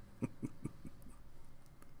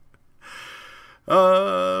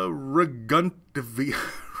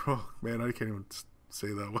 Oh man, I can't even say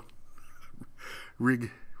that one.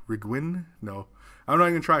 Rigwin? No, I'm not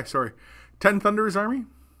even gonna try. Sorry. 10 Thunderers Army.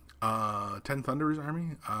 10 Thunderers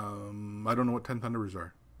Army. I don't know what 10 Thunderers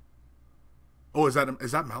are. Oh, is that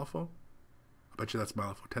Malifaux? I bet you that's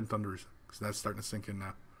Malifaux. 10 Thunderers. Because that's starting to sink in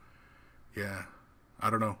now. Yeah. I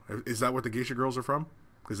don't know. Is that what the Geisha Girls are from?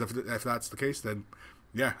 Because if that's the case, then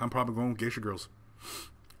yeah, I'm probably going with Geisha Girls.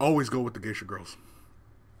 Always go with the Geisha Girls.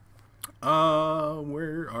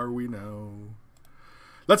 Where are we now?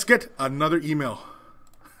 Let's get another email.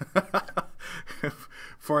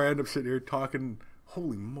 Before I end up sitting here talking,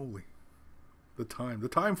 holy moly. The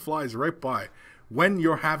time flies right by when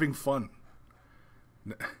you're having fun.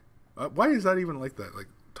 Why is that even like that? Like,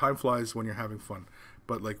 time flies when you're having fun,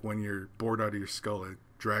 but like when you're bored out of your skull, it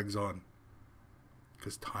drags on.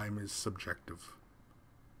 Because time is subjective.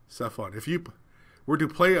 Cephon, if you were to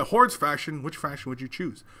play a Hordes faction, which faction would you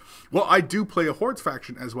choose? Well, I do play a Hordes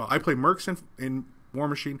faction as well. I play Mercs in War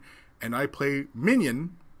Machine, and I play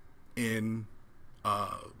Minion in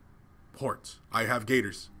Hordes. I have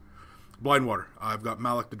Gators. Blindwater. I've got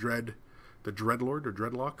Malak the Dreadlord or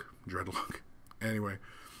Dreadlock. Anyway,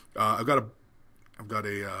 I've got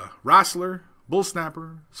a Wrestler, Bull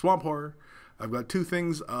Snapper, Swamp Horror. I've got 2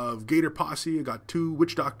 things of Gator Posse. I got 2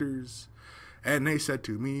 Witch Doctors. And they said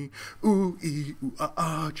to me, ooh, ee, ooh, ah,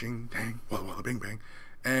 ah, ching, dang, walla, walla, bing, bang.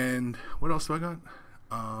 And what else do I got?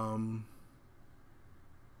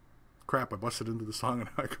 Crap, I busted into the song and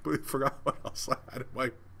I completely forgot what else I had in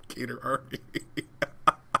my Gator army.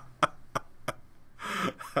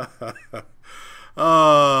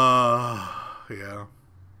 Yeah.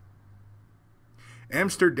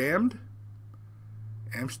 Amsterdam?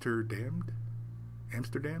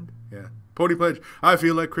 Yeah. Pony Pledge. I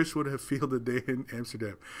feel like Kris would have fielded a day in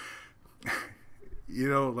Amsterdam. You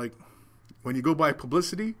know, like, when you go by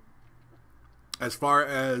publicity, as far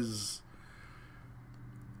as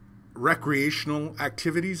recreational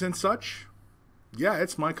activities and such, yeah,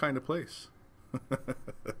 it's my kind of place.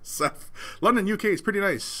 Seth. London, UK is pretty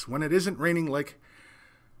nice when it isn't raining like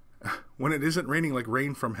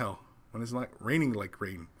rain from hell. When it's not raining like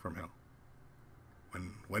rain from hell.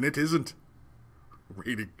 When it isn't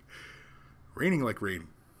raining like rain.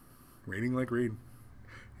 Raining like rain.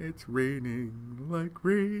 It's raining like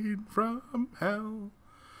rain from hell.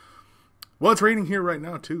 Well, it's raining here right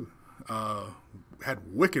now too.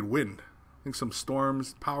 Had wicked wind. I think some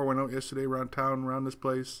storms. Power went out yesterday around town, around this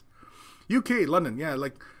place. UK, London, yeah,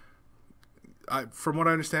 like, from what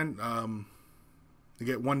I understand, you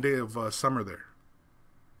get 1 day of summer there.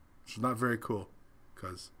 Which is not very cool,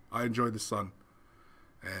 because I enjoy the sun.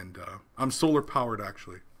 And I'm solar powered,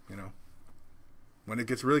 actually, you know. When it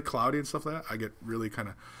gets really cloudy and stuff like that, I get really kind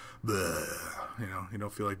of, you know, you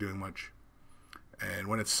don't feel like doing much. And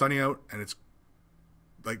when it's sunny out, and it's,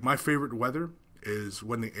 like, my favorite weather is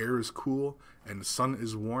when the air is cool and the sun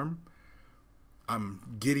is warm.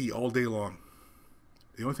 I'm giddy all day long.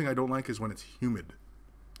 The only thing I don't like is when it's humid.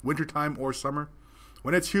 Wintertime or summer.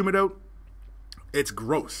 When it's humid out, it's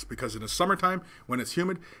gross. Because in the summertime, when it's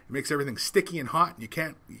humid, it makes everything sticky and hot.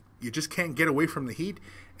 And you just can't get away from the heat.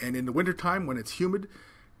 And in the wintertime, when it's humid,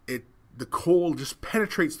 the cold just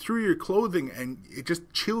penetrates through your clothing and it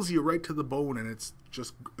just chills you right to the bone. And it's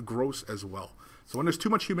just gross as well. So when there's too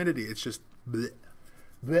much humidity, it's just bleh,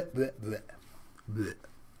 bleh, bleh, bleh, bleh,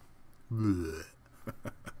 bleh.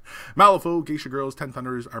 Malifaux, Geisha Girls, 10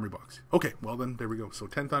 Thunderers, Army Box. Okay, well then, there we go. So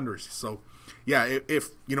 10 Thunderers. So, yeah, if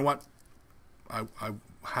you know what? I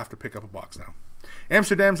have to pick up a box now.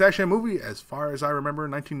 Amsterdam's actually a movie, as far as I remember,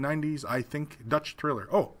 1990s, I think, Dutch thriller.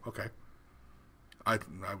 Oh, okay. I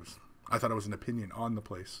thought it was an opinion on the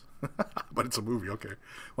place. But it's a movie, okay.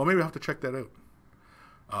 Well, maybe I'll have to check that out.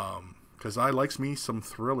 Because I likes me some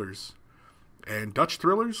thrillers. And Dutch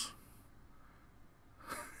thrillers?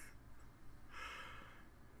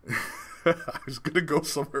 I was going to go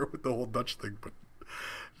somewhere with the whole Dutch thing, but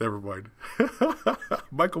never mind.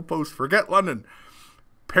 Michael Post, forget London.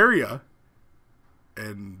 Peria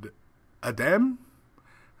and Adam,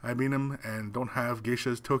 I mean him, and don't have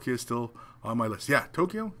geishas. Tokyo is still on my list. Yeah,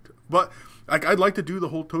 Tokyo. But like, I'd like to do the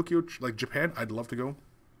whole Tokyo, like Japan. I'd love to go.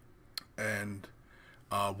 And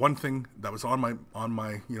one thing that was on my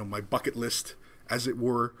my bucket list, as it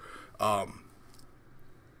were,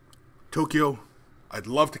 Tokyo. I'd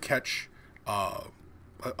love to catch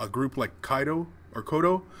a group like Kaido or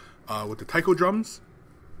Kodo with the taiko drums.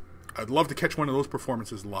 I'd love to catch one of those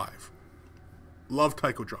performances live. Love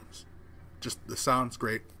taiko drums. Just the sound's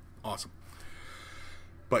great. Awesome.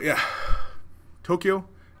 But yeah, Tokyo.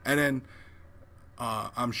 And then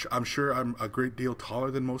I'm sure I'm a great deal taller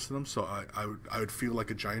than most of them, so I would feel like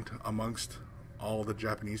a giant amongst all the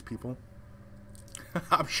Japanese people.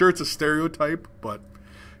 I'm sure it's a stereotype, but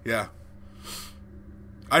yeah.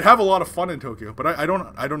 I'd have a lot of fun in Tokyo, but I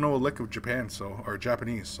don't know a lick of Japan, or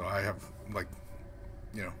Japanese, so I have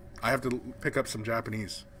I have to pick up some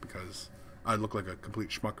Japanese because I look like a complete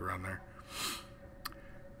schmuck around there.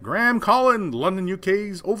 Graham Collin, London,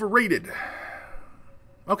 UK's overrated.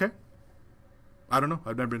 Okay. I don't know.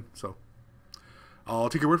 I've never been, so I'll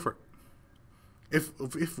take your word for it.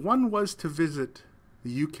 If one was to visit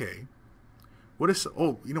the UK, what is?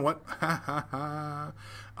 Oh, you know what?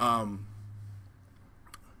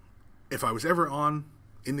 If I was ever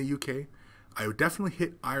in the UK, I would definitely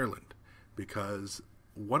hit Ireland because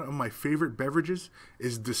one of my favorite beverages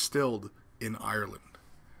is distilled in Ireland.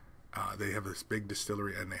 They have this big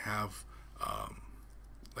distillery, and they have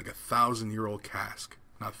like 1,000-year-old cask.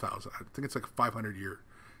 Not 1,000. I think it's like 500 year,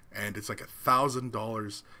 and it's like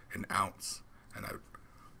 $1,000 an ounce. And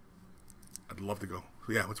I'd love to go.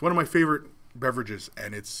 So yeah, it's one of my favorite beverages,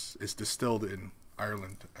 and it's distilled in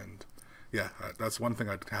Ireland. And yeah, that's one thing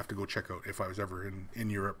I'd have to go check out if I was ever in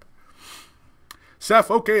Europe.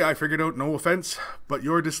 Seth, okay, I figured out, no offense, but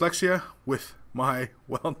your dyslexia with my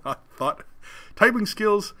well not thought typing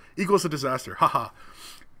skills equals a disaster. Haha.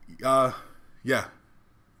 Yeah.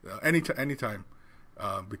 Anytime.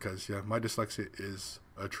 Because yeah, my dyslexia is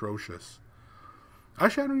atrocious.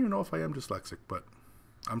 Actually, I don't even know if I am dyslexic, but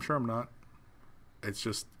I'm sure I'm not. It's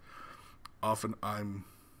just often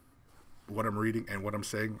what I'm reading and what I'm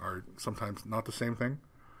saying are sometimes not the same thing.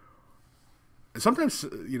 And sometimes,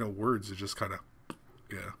 words are just kind of,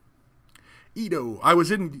 yeah. Edo, I was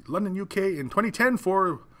in London, UK in 2010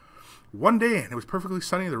 for one day, and it was perfectly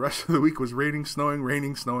sunny. The rest of the week was raining, snowing,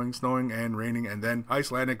 and raining, and then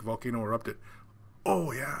Icelandic volcano erupted.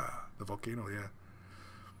 Oh, yeah, the volcano, yeah.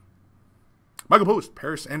 Michael Post,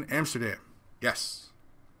 Paris and Amsterdam. Yes,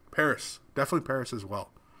 Paris. Definitely Paris as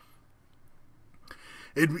well.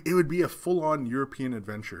 It would be a full-on European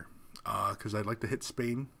adventure because I'd like to hit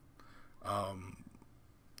Spain.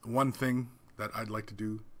 One thing that I'd like to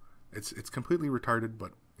do, it's completely retarded,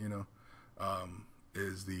 but,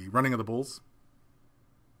 is the running of the bulls.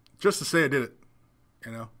 Just to say I did it,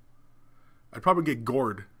 I'd probably get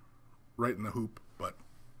gored right in the hoop, but,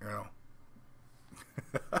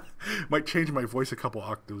 might change my voice a couple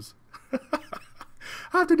octaves.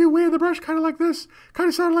 I have to do Way of the Brush kind of like this. Kind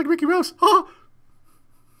of sounded like Mickey Mouse. Oh!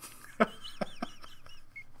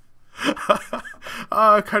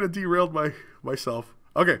 I kind of derailed myself.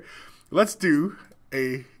 Okay, let's do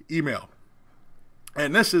a email.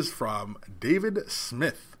 And this is from David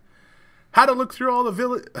Smith. How to look through all the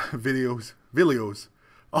videos.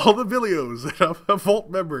 All the videos that I'm a Vault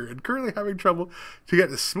member and currently having trouble to get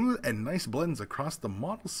the smooth and nice blends across the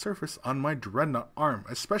model surface on my Dreadnought arm,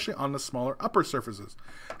 especially on the smaller upper surfaces.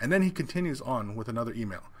 And then he continues on with another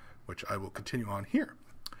email, which I will continue on here.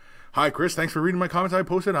 Hi, Kris. Thanks for reading my comments I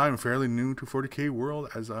posted. I'm fairly new to 40K world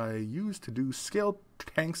as I used to do scaled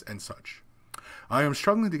tanks and such. I am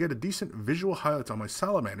struggling to get a decent visual highlights on my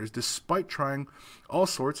salamanders despite trying all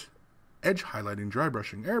sorts: edge highlighting, dry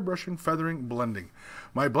brushing, airbrushing, feathering, blending.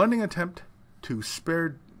 My blending attempt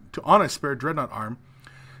on a spare Dreadnought arm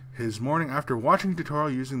his morning after watching a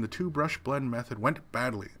tutorial using the 2-brush blend method went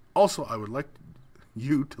badly. Also, I would like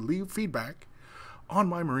you to leave feedback on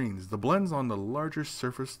my Marines. The blends on the larger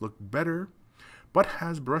surface look better, but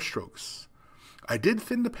has brush strokes. I did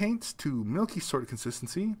thin the paints to milky sort of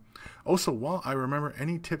consistency. Also, while I remember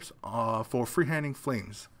any tips for freehanding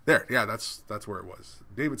flames. There, yeah, that's where it was.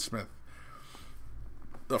 David Smith.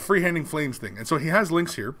 The freehanding flames thing. And so he has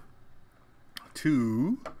links here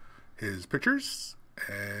to his pictures,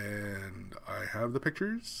 and I have the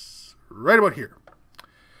pictures right about here.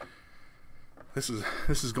 This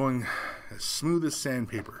is going as smooth as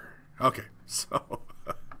sandpaper. Okay, so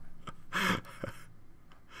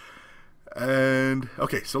and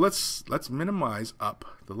okay, so let's minimize up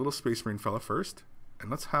the little Space Marine fella first, and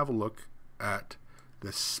let's have a look at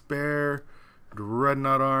the spare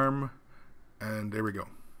Dreadnought arm, and there we go.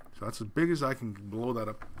 So that's as big as I can blow that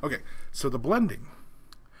up. Okay, so the blending.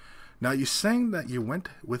 Now you're saying that you went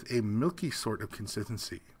with a milky sort of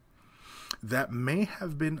consistency. That may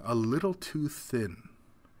have been a little too thin.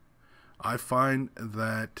 I find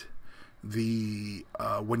that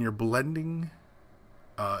when you're blending,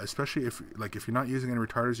 especially if you're not using any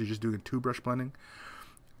retarders, you're just doing a 2-brush blending,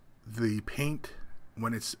 the paint,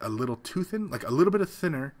 when it's a little too thin, like a little bit of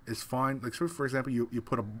thinner is fine. Like, so for example, you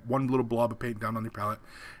put one little blob of paint down on your palette,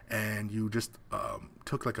 and you just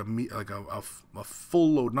took like a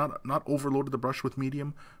full load, not overloaded the brush with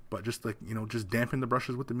medium, but just just dampen the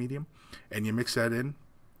brushes with the medium, and you mix that in,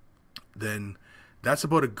 then that's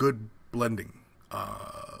about a good blending.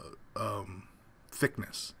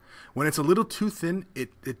 thickness. When it's a little too thin,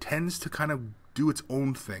 it tends to kind of do its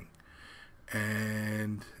own thing.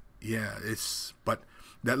 And yeah, but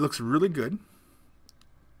that looks really good.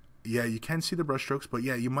 Yeah, you can see the brush strokes, but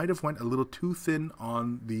yeah, you might have went a little too thin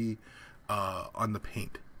on the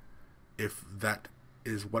paint, if that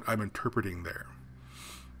is what I'm interpreting there.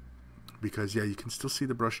 Because yeah, you can still see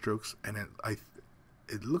the brush strokes, and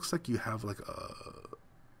it looks like you have like a.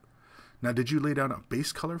 Now, did you lay down a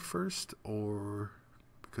base color first, or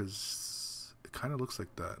because it kind of looks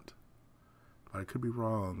like that, but I could be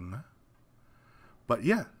wrong. But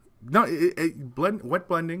yeah, no, wet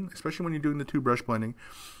blending, especially when you're doing the two brush blending,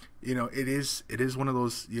 you know, it is one of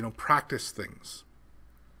those, you know, practice things.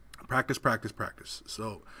 Practice, practice, practice.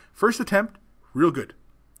 So first attempt, real good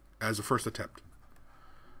as a first attempt.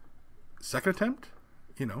 Second attempt,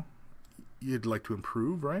 you know, you'd like to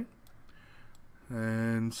improve, right?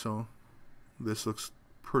 And so this looks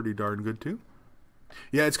pretty darn good too.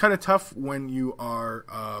 Yeah, it's kind of tough when you are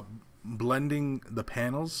blending the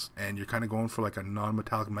panels and you're kind of going for like a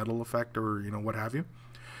non-metallic metal effect, or, you know, what have you.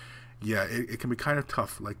 Yeah, it can be kind of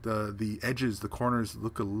tough. Like the edges, the corners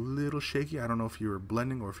look a little shaky. I don't know if you were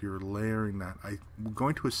blending or if you were layering that. I'm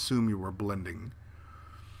going to assume you were blending.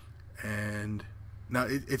 And now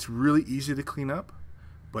it's really easy to clean up.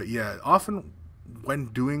 But yeah, often when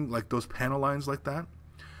doing like those panel lines like that,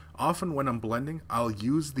 often when I'm blending, I'll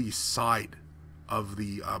use the side of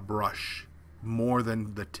the brush more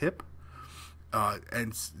than the tip. And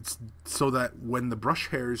it's so that when the brush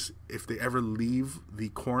hairs, if they ever leave the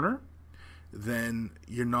corner, then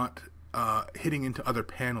you're not hitting into other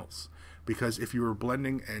panels. Because if you were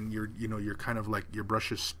blending and you're kind of like your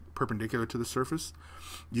brush is perpendicular to the surface,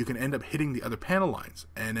 you can end up hitting the other panel lines.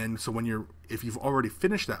 And then so if you've already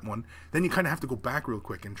finished that one, then you kind of have to go back real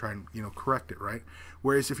quick and try and, you know, correct it, right?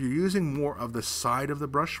 Whereas if you're using more of the side of the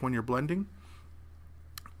brush when you're blending,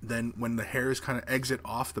 then when the hairs kind of exit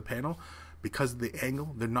off the panel, because of the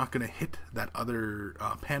angle, they're not going to hit that other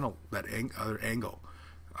panel, that other angle.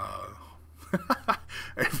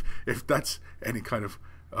 If that's any kind of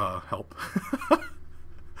help.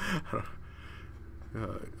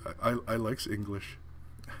 I likes English.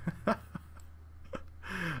 I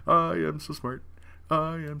am so smart.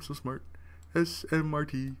 I am so smart.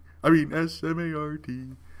 SMRT. I mean SMART.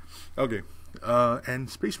 Okay. And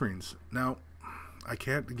Space Marines. Now, I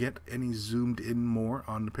can't get any zoomed in more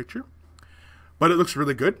on the picture, but it looks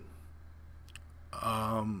really good.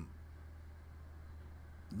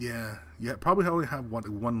 Yeah, probably only have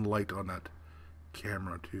one light on that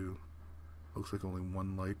camera too. Looks like only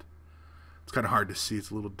one light. It's kind of hard to see.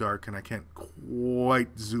 It's a little dark, and I can't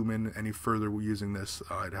quite zoom in any further using this.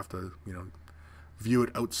 I'd have to, you know, view it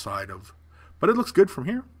outside of. But it looks good from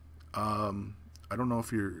here. I don't know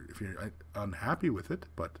if you're unhappy with it,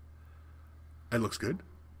 but it looks good.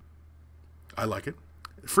 I like it.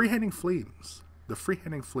 Freehanding flames. The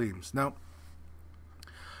freehanding flames. Now,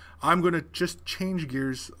 I'm going to just change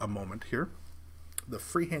gears a moment here. The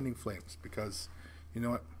freehanding flames, because you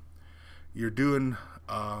know what? You're doing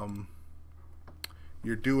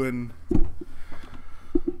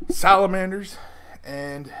salamanders,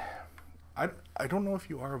 and I don't know if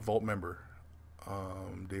you are a Vault member,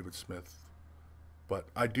 David Smith, but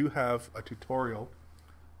I do have a tutorial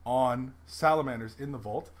on salamanders in the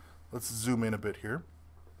Vault. Let's zoom in a bit here,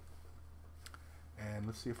 and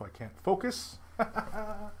let's see if I can't focus.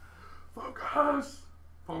 Focus!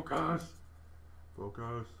 Focus!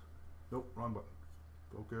 Focus. Nope, wrong button.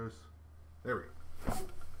 Focus. There we go.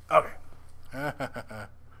 Okay.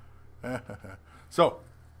 So,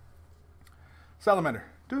 salamander,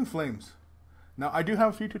 doing flames. Now, I do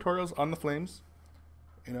have a few tutorials on the flames.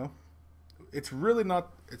 You know, it's really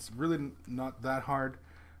not that hard.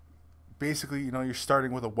 Basically, you know, you're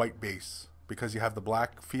starting with a white base because you have the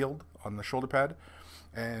black field on the shoulder pad,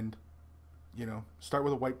 and you know, start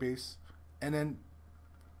with a white base, and then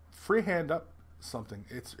freehand up something.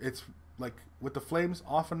 It's like with the flames,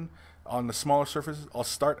 often on the smaller surfaces, I'll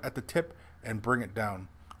start at the tip and bring it down,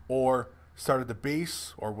 or start at the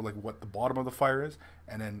base, or like what the bottom of the fire is,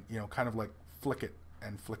 and then, you know, kind of like flick it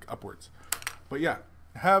and flick upwards. But yeah,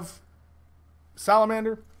 have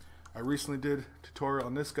salamander. I recently did a tutorial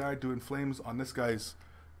on this guy doing flames on this guy's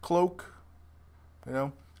cloak. You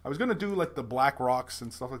know, I was gonna do like the black rocks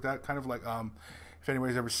and stuff like that, kind of like if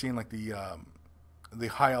anybody's ever seen like the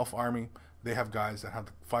High Elf army, they have guys that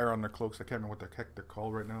have fire on their cloaks. I can't remember what the heck they're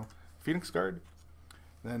called right now. Phoenix Guard.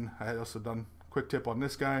 Then I had also done quick tip on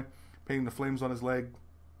this guy, painting the flames on his leg.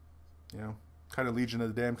 You know, kind of Legion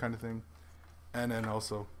of the Damned kind of thing, and then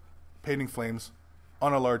also painting flames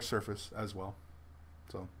on a large surface as well.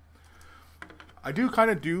 So I do kind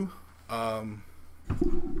of do, my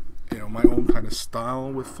own kind of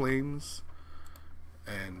style with flames,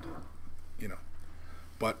 and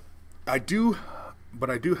but I do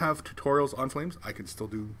have tutorials on flames. I can still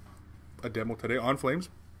do a demo today on flames.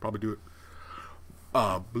 Probably do it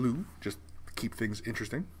blue, just to keep things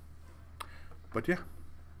interesting. But yeah.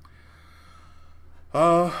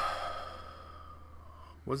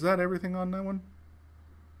 Was that everything on that one?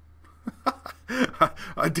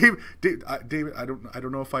 David, I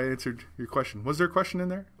don't know if I answered your question. Was there a question in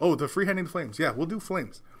there? Oh, the freehanding flames. Yeah, we'll do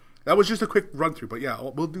flames. That was just a quick run through, but yeah,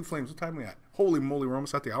 we'll do flames. What time are we at? Holy moly, we're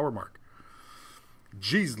almost at the hour mark.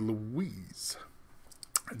 Jeez Louise.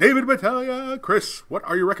 David Battaglia, Kris, what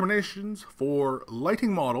are your recommendations for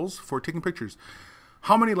lighting models for taking pictures?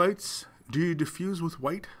 How many lights do you diffuse with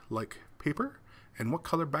white like paper, and what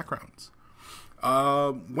color backgrounds?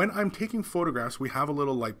 When I'm taking photographs, we have a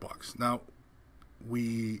little light box. Now,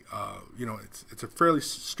 it's a fairly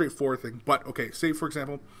straightforward thing. But okay, say for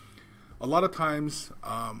example, a lot of times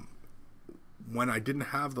when I didn't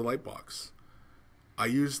have the light box, I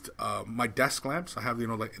used my desk lamps. I have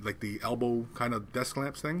like the elbow kind of desk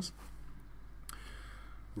lamps things.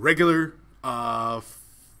 Regular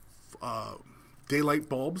daylight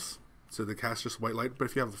bulbs, so they cast just white light. But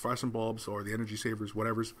if you have the fluorescent bulbs or the energy savers,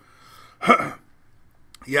 whatever's.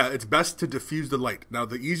 Yeah, it's best to diffuse the light. Now,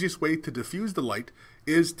 the easiest way to diffuse the light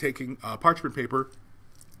is taking parchment paper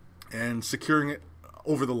and securing it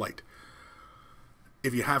over the light.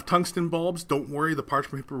 If you have tungsten bulbs, don't worry, the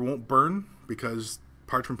parchment paper won't burn, because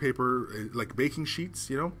parchment paper, like baking sheets,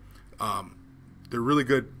 they're really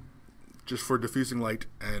good just for diffusing light.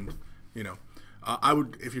 And, I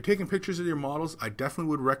would, if you're taking pictures of your models, I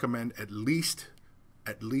definitely would recommend at least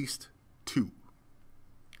 2.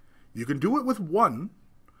 You can do it with 1,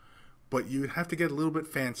 but you'd have to get a little bit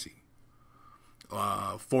fancy.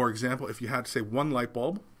 For example, if you had, say, 1 light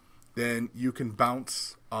bulb, then you can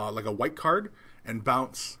bounce like a white card and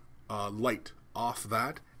bounce light off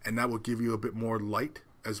that, and that will give you a bit more light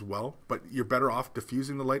as well. But you're better off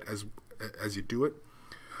diffusing the light as you do it.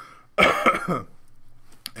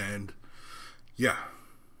 And yeah,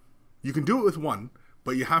 you can do it with 1,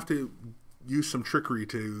 but you have to use some trickery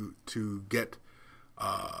to get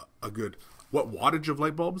a good. What wattage of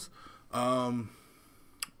light bulbs?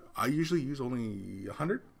 I usually use only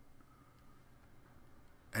 100,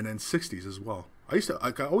 and then 60s as well. I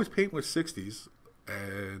always paint with 60s,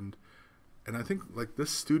 and I think like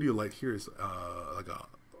this studio light here is like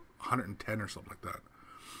 110 or something like that.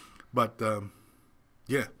 But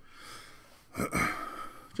yeah,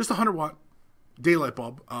 just a 100-watt daylight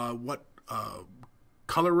bulb. What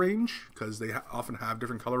color range? Because they often have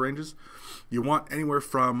different color ranges. You want anywhere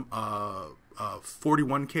from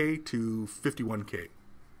 41K to 51K,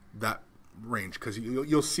 that range, because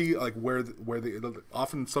you'll see like where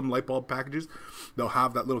often some light bulb packages, they'll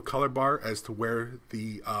have that little color bar as to where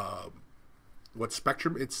the what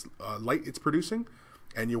spectrum it's light it's producing,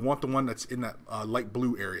 and you want the one that's in that light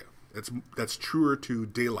blue area. That's truer to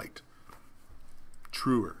daylight.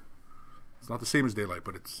 Truer. It's not the same as daylight,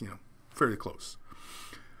 but it's fairly close.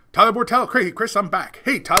 Tyler Bortel, Kris, I'm back.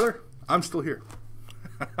 Hey Tyler, I'm still here.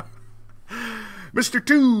 Mr.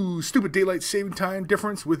 2, stupid daylight saving time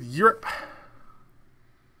difference with Europe.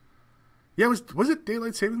 Yeah, was it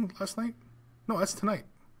daylight saving last night? No, that's tonight.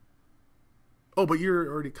 Oh, but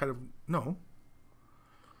you're already kind of... No.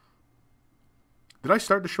 Did I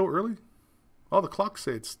start the show early? Oh, the clocks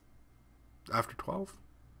say it's after 12.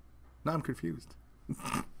 Now I'm confused.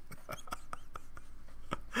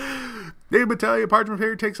 David Battaglia, parchment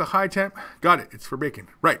paper takes a high temp. Got it. It's for baking.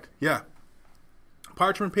 Right. Yeah.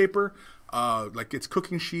 Parchment paper, like it's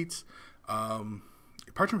cooking sheets.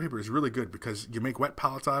 Parchment paper is really good because you make wet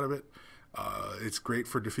pallets out of it. It's great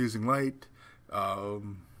for diffusing light.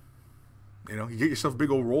 You get yourself a big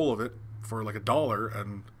old roll of it for like $1,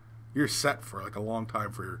 and you're set for like a long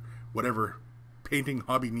time for your whatever painting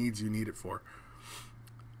hobby needs you need it for.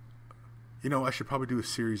 I should probably do a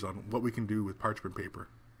series on what we can do with parchment paper,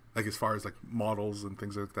 like as far as like models and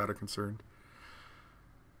things like that are concerned.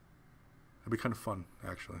 That'd be kind of fun,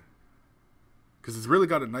 actually, because it's really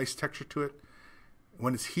got a nice texture to it.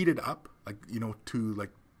 When it's heated up, like to like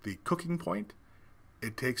the cooking point,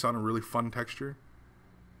 it takes on a really fun texture.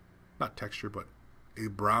 Not texture, but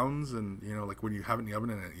it browns, and like when you have it in the oven,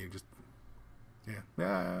 and you just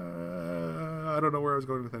I don't know where I was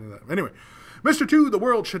going with any of that. Anyway, Mr. 2, the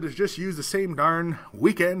world should have just used the same darn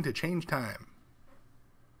weekend to change time.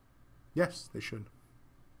 Yes, they should.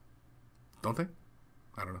 Don't they?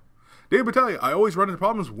 I don't know. David Battaglia, I always run into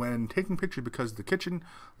problems when taking pictures because the kitchen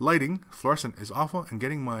lighting, fluorescent, is awful, and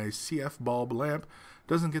getting my CF bulb lamp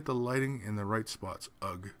Doesn't get the lighting in the right spots.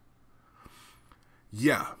 Ugh.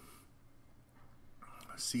 Yeah.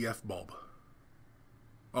 CF bulb.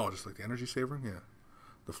 Oh, just like the energy saver? Yeah.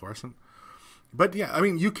 The fluorescent. But yeah, I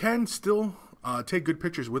mean, you can still take good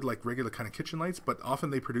pictures with like regular kind of kitchen lights, but often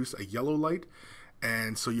they produce a yellow light,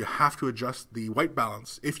 and so you have to adjust the white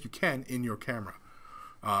balance if you can in your camera.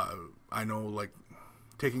 I know, like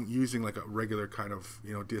using like a regular kind of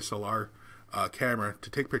DSLR camera to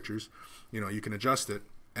take pictures, you can adjust it,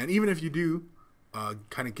 and even if you do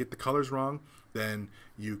kind of get the colors wrong, then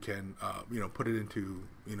you can put it into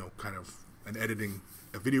kind of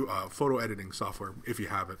a video photo editing software if you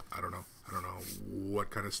have it. I don't know what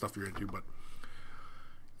kind of stuff you're into, but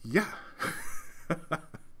yeah.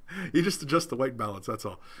 You just adjust the white balance, that's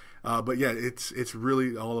all. But yeah, it's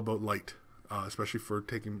really all about light, especially for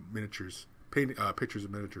taking pictures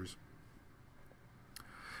of miniatures.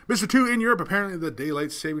 Mr. 2, in Europe, apparently the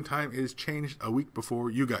daylight saving time is changed a week before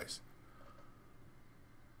you guys.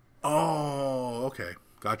 Oh, okay.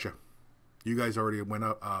 Gotcha. You guys already went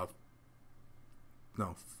up,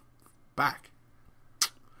 back.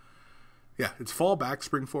 Yeah, it's fall back,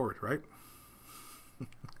 spring forward, right?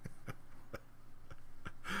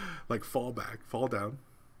 Like fall back, fall down,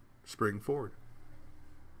 spring forward.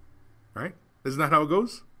 Right? Isn't that how it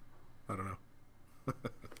goes? I don't know.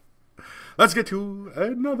 Let's get to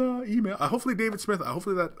another email. Hopefully, David Smith,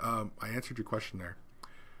 hopefully that I answered your question there.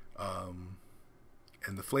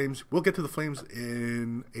 And the flames, we'll get to the flames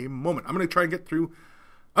in a moment. I'm going to try and get through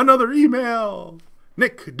another email.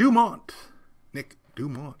 Nick Dumont.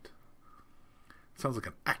 Sounds like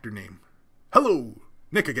an actor name. Hello,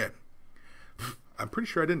 Nick again. I'm pretty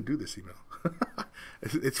sure I didn't do this email.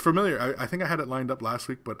 It's familiar. I think I had it lined up last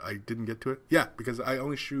week, but I didn't get to it. Yeah, because I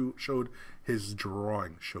only showed his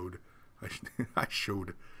drawing. I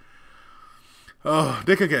showed. Oh,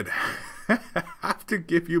 Nick again. I have to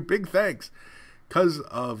give you big thanks. Because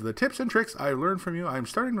of the tips and tricks I learned from you, I'm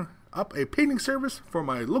starting up a painting service for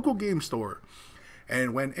my local game store.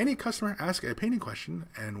 And when any customer asks a painting question,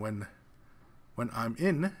 and when I'm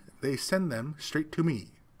in, they send them straight to me.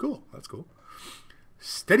 Cool, that's cool.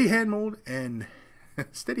 Steady hand mode and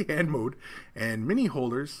mini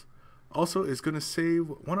holders also is going to save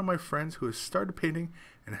one of my friends who has started painting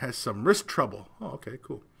and has some wrist trouble. Oh, okay,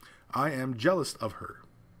 cool. I am jealous of her.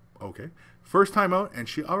 Okay. First time out, and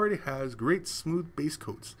she already has great smooth base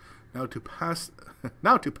coats. Now to pass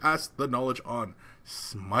the knowledge on.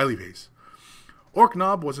 Smiley face. Orc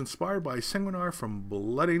Knob was inspired by Sanguinar from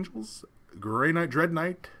Blood Angels, Grey Knight Dread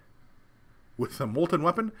Knight with a molten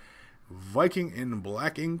weapon, Viking in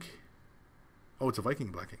black ink. Oh, it's a Viking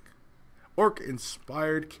in black ink. Orc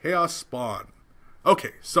inspired Chaos Spawn.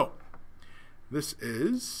 Okay, so this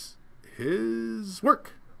is his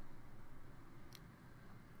work.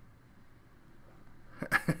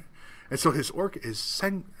 And so his orc is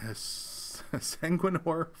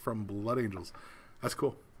Sanguinar from Blood Angels. That's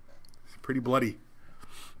cool. It's pretty bloody.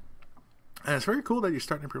 And it's very cool that you're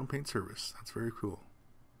starting a your own paint service. That's very cool.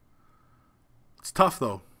 It's tough,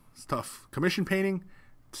 though. It's tough. Commission painting,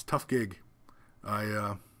 it's a tough gig.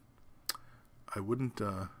 I wouldn't...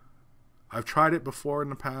 I've tried it before in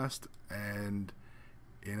the past, and,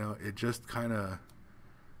 it just kind of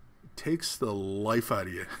takes the life out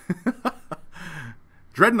of you.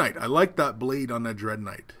 Dread Knight. I like that blade on that Dread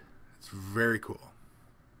Knight. It's very cool.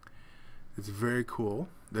 It's very cool.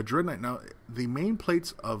 The Dread Knight. Now, the main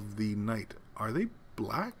plates of the Knight, are they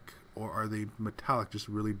black or are they metallic, just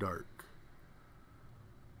really dark?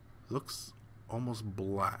 Looks almost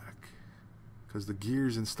black because the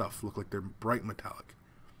gears and stuff look like they're bright metallic.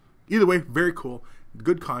 Either way, very cool.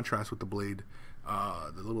 Good contrast with the blade.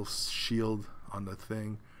 The little shield on the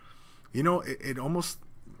thing. It almost...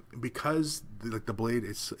 because the blade,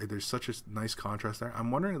 there's such a nice contrast there.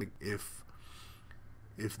 I'm wondering if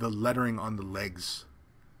the lettering on the legs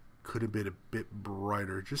could have been a bit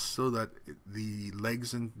brighter, just so that the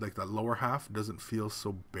legs and the lower half doesn't feel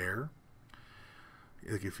so bare.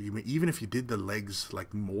 Like even if you did the legs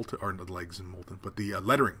like molten, or not the legs and molten, but the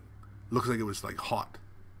lettering looks like it was like hot.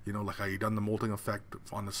 Like how you done the molting effect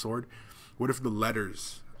on the sword. What if the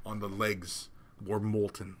letters on the legs were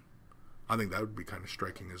molten? I think that would be kind of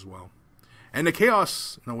striking as well. And the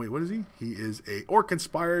Chaos... No, wait, what is he? He is a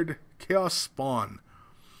Orc-inspired Chaos Spawn.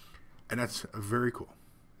 And that's very cool.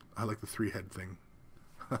 I like the 3-head thing.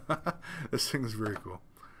 This thing is very cool.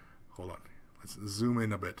 Hold on. Let's zoom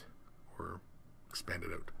in a bit. Or expand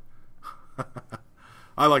it out.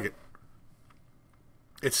 I like it.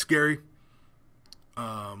 It's scary.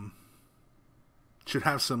 Should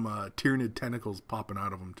have some tyrannid tentacles popping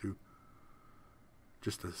out of them, too.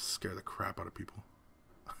 Just to scare the crap out of people.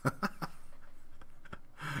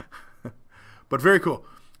 But very cool.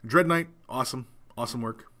 Dread Knight, awesome. Awesome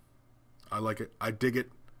work. I like it. I dig it.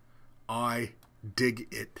 I dig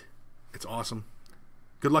it. It's awesome.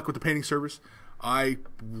 Good luck with the painting service. I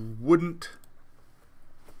wouldn't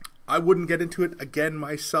get into it again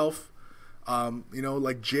myself. You know,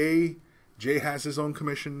 like Jay has his own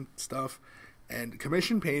commission stuff, and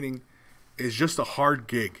commission painting is just a hard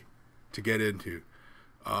gig to get into.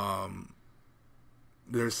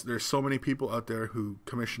 There's so many people out there who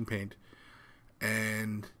commission paint,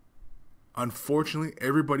 and unfortunately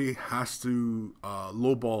everybody has to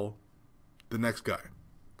lowball the next guy,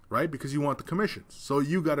 right? Because you want the commissions, so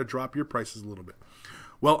you got to drop your prices a little bit.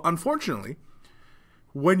 Well, unfortunately,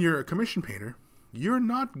 when you're a commission painter, you're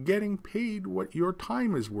not getting paid what your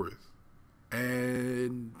time is worth.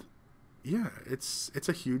 And yeah, it's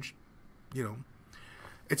a huge, you know,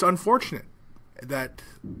 it's unfortunate that,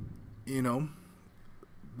 you know,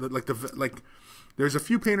 like there's a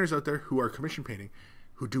few painters out there who are commission painting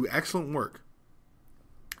who do excellent work,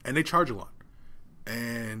 and they charge a lot,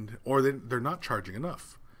 or they're not charging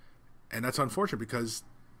enough. And that's unfortunate, because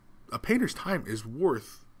a painter's time is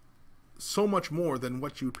worth so much more than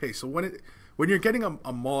what you pay. So when you're getting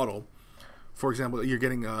a model, for example, you're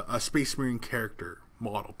getting a Space Marine character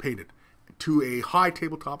model painted to a high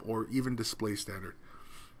tabletop or even display standard,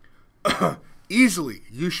 easily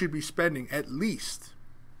you should be spending at least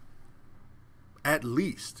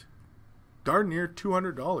darn near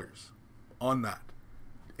 $200 on that,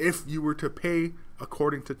 if you were to pay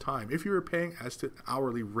according to time, if you were paying as to an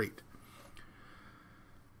hourly rate,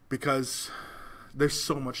 because there's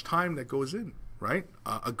so much time that goes in, right?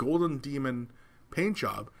 A Golden Demon paint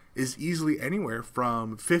job is easily anywhere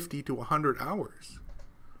from 50 to 100 hours.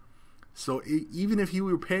 So even if you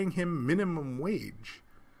were paying him minimum wage,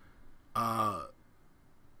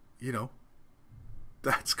 you know,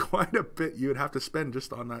 that's quite a bit you would have to spend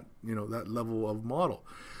just on that, you know, that level of model.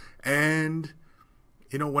 And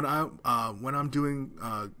you know, when I'm doing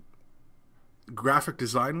graphic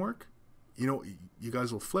design work, you know, you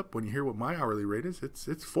guys will flip when you hear what my hourly rate is.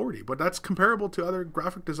 It's 40, but that's comparable to other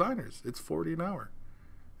graphic designers. It's 40 an hour,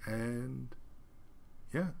 and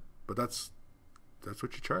yeah, but that's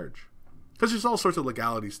what you charge, because there's all sorts of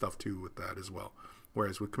legality stuff too with that as well.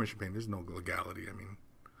 Whereas with commission paint, there's no legality. I mean,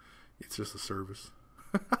 it's just a service.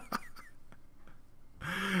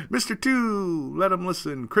 Mr. 2, let him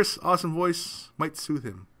listen. Kris, awesome voice, might soothe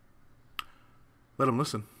him. Let him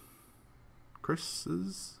listen.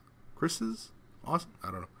 Chris's awesome.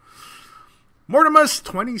 I don't know. Mortimus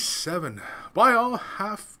 27. Why I'll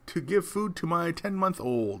have to give food to my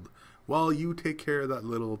 10-month-old while you take care of that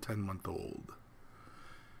little 10-month-old.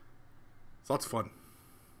 It's lots of fun.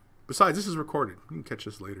 Besides, this is recorded. You can catch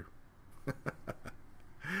this later.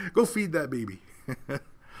 Go feed that baby.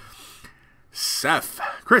 Seth.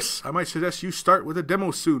 Kris, I might suggest you start with a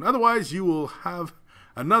demo soon. Otherwise, you will have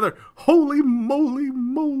another holy moly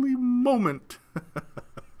moment.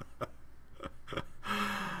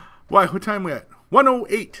 Why? What time we at?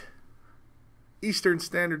 1:08 Eastern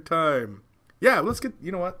Standard Time. Yeah, let's get.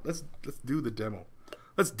 You know what? Let's do the demo.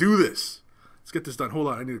 Let's do this. Let's get this done. Hold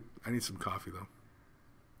on. I need some coffee though.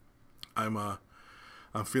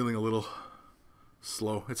 I'm feeling a little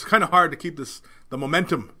slow. It's kind of hard to keep the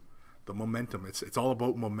momentum. The momentum. It's all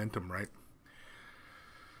about momentum, right?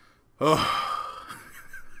 Oh.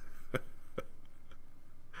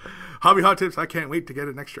 Hobby Hot Tips. I can't wait to get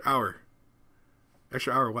an extra hour.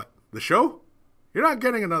 Extra hour what? The show? You're not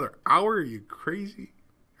getting another hour? Are you crazy?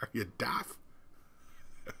 Are you daft?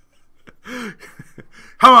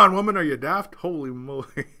 Come on, woman. Are you daft? Holy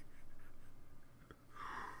moly.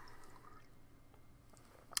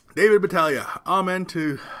 David Battaglia. Amen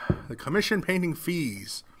to the commission painting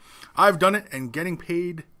fees. I've done it and getting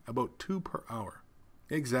paid about $2 per hour.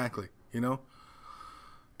 Exactly. You know,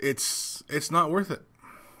 it's not worth it.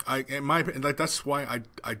 In my opinion, like, that's why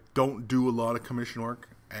I don't do a lot of commission work,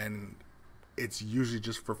 and it's usually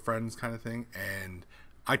just for friends kind of thing. And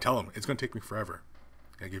I tell them it's going to take me forever.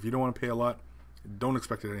 Like, if you don't want to pay a lot, don't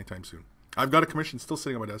expect it anytime soon. I've got a commission still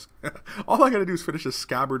sitting on my desk. All I got to do is finish a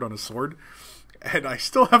scabbard on a sword, and I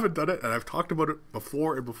still haven't done it. And I've talked about it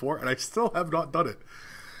before, and I still have not done it.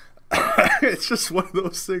 It's just one of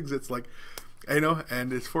those things. It's like, you know,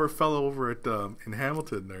 and it's for a fellow over at in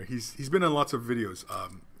Hamilton. There, he's been in lots of videos.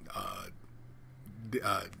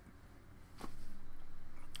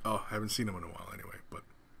 Oh, I haven't seen him in a while anyway. But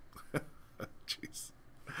jeez,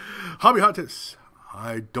 Hobby Hot Tips.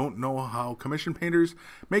 I don't know how commission painters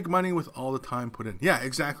make money with all the time put in. Yeah,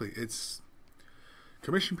 exactly. It's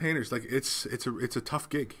commission painters, like it's a tough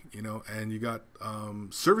gig, you know. And you got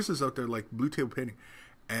services out there like Blue Table Painting.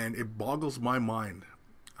 And it boggles my mind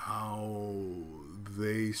how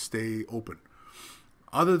they stay open.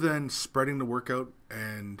 Other than spreading the workout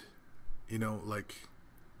and, like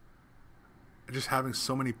just having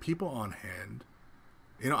so many people on hand,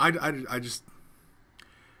 I just,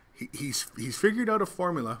 he's figured out a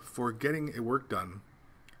formula for getting a work done.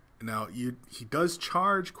 Now, he does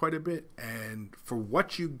charge quite a bit, and for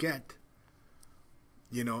what you get,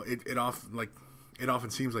 it often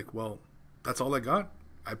seems like, well, that's all I got.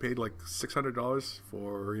 I paid like $600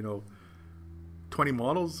 for 20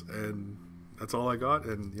 models, and that's all I got.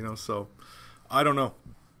 And so I don't know.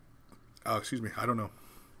 I don't know.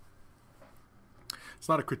 It's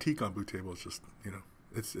not a critique on Blue Table. It's just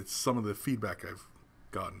it's some of the feedback I've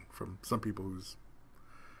gotten from some people who's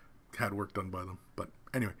had work done by them. But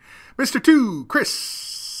anyway, Mr. 2,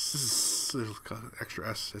 Kris. There's an extra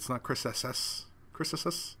S. It's not Kris SS. Kris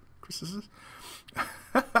SS. Kris SS.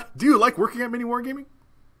 Do you like working at Mini Wargaming?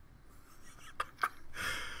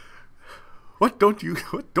 What don't you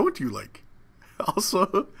like?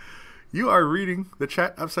 Also, you are reading the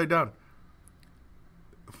chat upside down.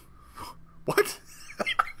 What?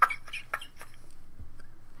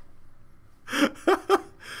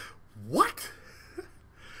 What?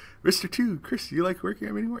 Mr. 2, Kris, you like working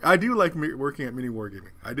at Mini Wargaming? I do like working at Mini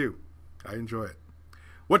Wargaming. I do. I enjoy it.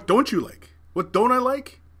 What don't you like? What don't I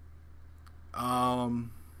like? I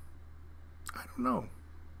don't know.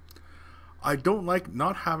 I don't like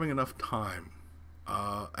not having enough time.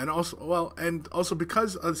 And also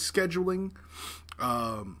because of scheduling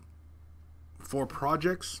for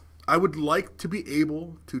projects, I would like to be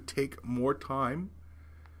able to take more time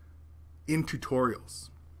in tutorials.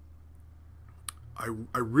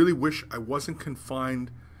 I really wish I wasn't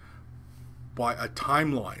confined by a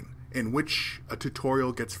timeline in which a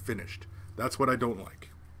tutorial gets finished. That's what I don't like.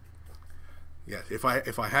 Yes, if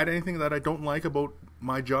I had anything that I don't like about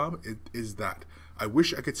my job, it is that. I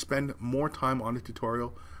wish I could spend more time on a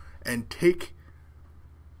tutorial and take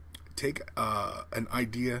an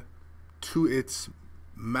idea to its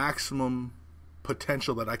maximum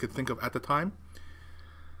potential that I could think of at the time,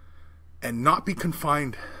 and not be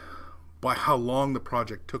confined by how long the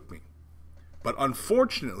project took me. But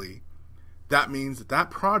unfortunately, that means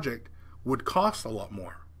that project would cost a lot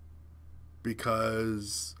more,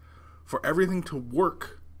 because for everything to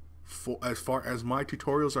work, as far as my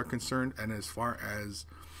tutorials are concerned, and as far as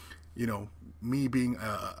me being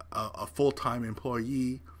a full-time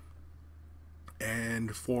employee,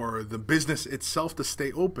 and for the business itself to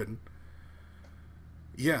stay open,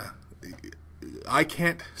 I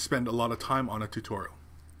can't spend a lot of time on a tutorial,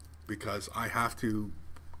 because I have to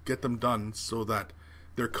get them done so that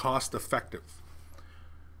they're cost effective.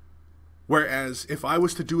 Whereas if I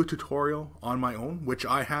was to do a tutorial on my own, which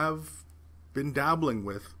I have been dabbling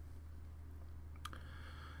with,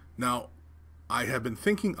 now I have been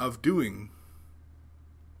thinking of doing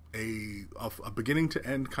a beginning to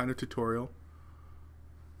end kind of tutorial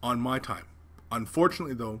on my time.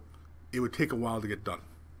 Unfortunately though, it would take a while to get done.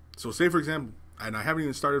 So say for example, and I haven't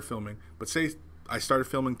even started filming, but say I started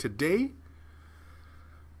filming today,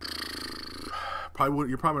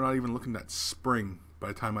 you're probably not even looking at spring by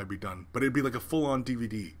the time I'd be done. But it'd be like a full-on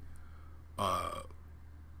DVD.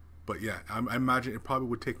 But yeah, I imagine it probably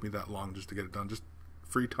would take me that long just to get it done. Just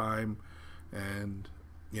free time and,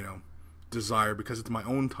 desire, because it's my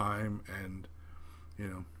own time. And,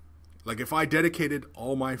 like if I dedicated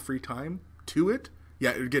all my free time to it,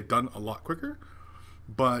 yeah, it would get done a lot quicker.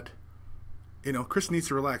 But, Kris needs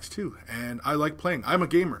to relax too. And I like playing. I'm a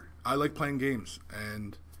gamer. I like playing games.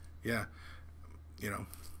 And, yeah,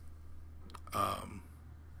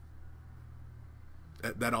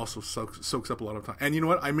 that also soaks up a lot of time. And you know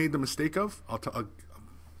what I made the mistake of? I'll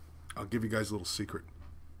give you guys a little secret.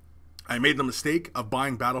 I made the mistake of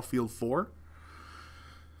buying Battlefield 4.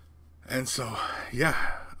 And so, yeah,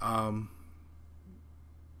 I'm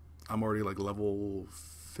already like level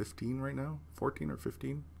 15 right now. 14 or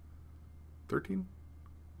 15? 13?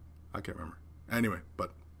 I can't remember. Anyway,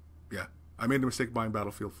 but yeah, I made the mistake buying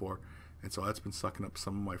Battlefield 4. And so that's been sucking up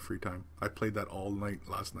some of my free time. I played that all night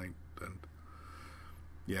last night. And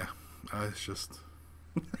yeah, it's just...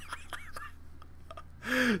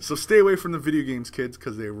 So stay away from the video games, kids,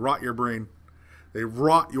 because they rot your brain. They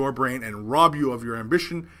rot your brain and rob you of your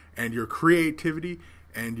ambition and your creativity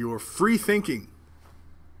and your free thinking.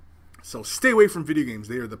 So stay away from video games.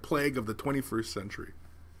 They are the plague of the 21st century.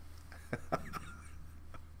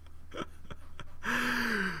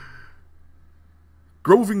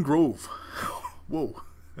 Grove and Grove. Whoa.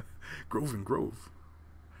 Grove and Grove.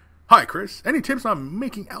 Hi, Kris. Any tips on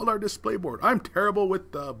making Eldar display board? I'm terrible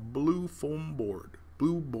with the blue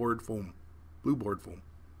board foam.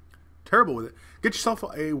 Terrible with it. Get yourself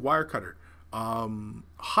a wire cutter.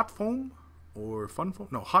 Hot foam or fun foam?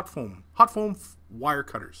 No, hot foam. Wire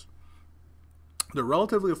cutters. They're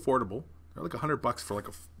relatively affordable. They're like $100 for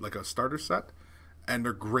like a starter set, and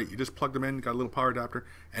they're great. You just plug them in, got a little power adapter,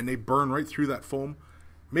 and they burn right through that foam.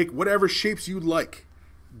 Make whatever shapes you like.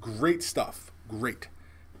 Great stuff. Great.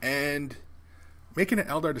 And making an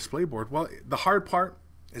Eldar display board, well, the hard part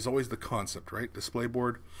is always the concept, right? Display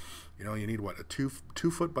board, you know, you need what, a 2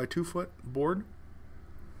 foot by 2 foot board,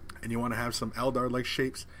 and you want to have some Eldar-like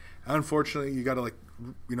shapes. Unfortunately, you got to, like,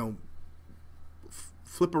 you know,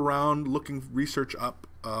 flip around, looking research up,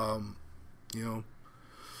 you know,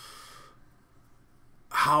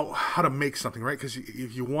 how to make something, right? Because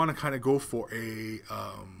if you want to kind of go for a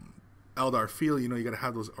Eldar feel, you know, you got to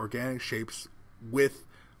have those organic shapes with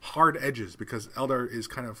hard edges, because Eldar is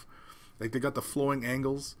kind of like, they got the flowing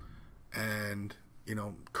angles and, you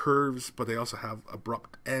know, curves, but they also have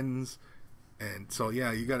abrupt ends. And so,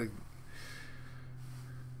 yeah, you got to,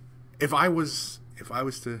 if I was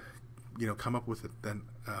to, you know, come up with it, then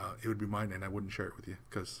it would be mine, and I wouldn't share it with you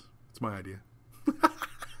because it's my idea.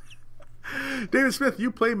 David Smith, you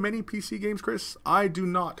play many PC games, Kris? I do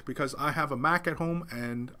not, because I have a Mac at home,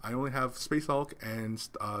 and I only have Space Hulk and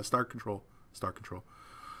StarCraft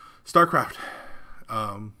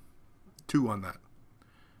 2 on that,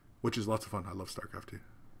 which is lots of fun. I love StarCraft 2,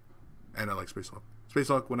 and I like Space Hulk. Space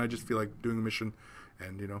Hulk, when I just feel like doing a mission,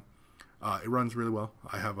 and, you know, it runs really well.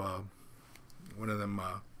 I have one of them,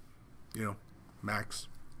 you know, Macs.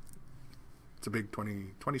 It's a big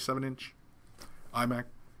 27-inch iMac.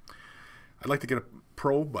 I'd like to get a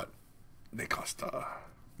Pro, but they cost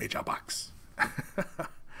major bucks.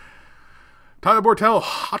 Tyler Bortel,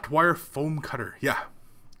 hot wire foam cutter. Yeah,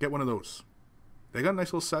 get one of those. They got nice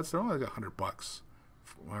little sets. They're only like $100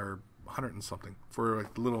 or 100 and something for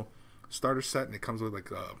like the little starter set, and it comes with like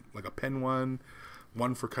a pen one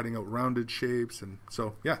for cutting out rounded shapes, and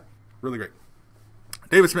so yeah, really great.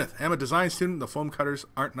 David Smith, I'm a design student. The foam cutters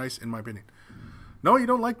aren't nice in my opinion. No, you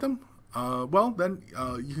don't like them? Well, then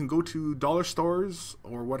you can go to dollar stores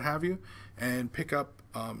or what have you, and pick up,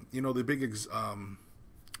 you know, the big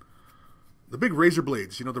razor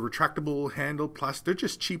blades. You know, the retractable handle plastic. They're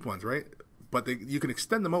just cheap ones, right? But you can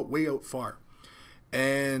extend them out way out far,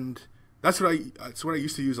 and that's what I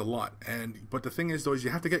used to use a lot. But the thing is, though, is you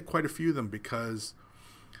have to get quite a few of them, because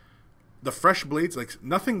the fresh blades, like,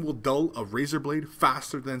 nothing will dull a razor blade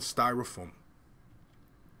faster than styrofoam.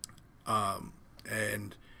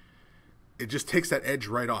 And it just takes that edge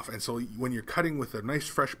right off. And so when you're cutting with a nice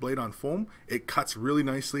fresh blade on foam, it cuts really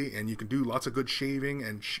nicely, and you can do lots of good shaving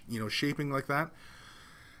and you know, shaping like that.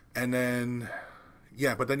 And then,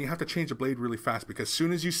 yeah, but then you have to change the blade really fast, because as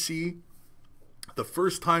soon as you see the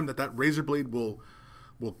first time that razor blade will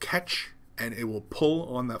catch, and it will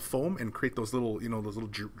pull on that foam and create those little, you know, those little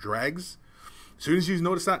drags. As soon as you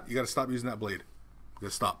notice that, you got to stop using that blade. You got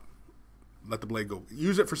to stop. Let the blade go.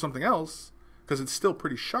 Use it for something else, because it's still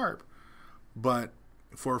pretty sharp. But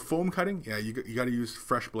for foam cutting, yeah, you got to use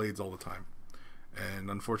fresh blades all the time. And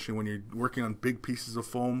unfortunately, when you're working on big pieces of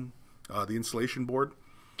foam, the insulation board,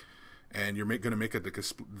 and you're going to make a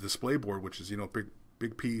display board, which is, you know,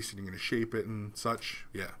 big piece, and you're going to shape it and such,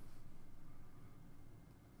 yeah.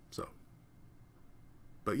 So,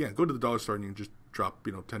 but yeah, go to the dollar store and you can just drop,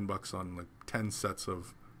 you know, $10 on like 10 sets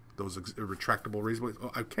of those retractable razor blades.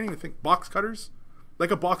 Oh, I can't even think. Box cutters,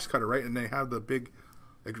 like a box cutter, right? And they have the big,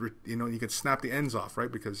 like, you know, you can snap the ends off,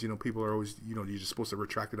 right? Because, you know, people are always, you know, you're just supposed to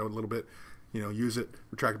retract it out a little bit, you know, use it,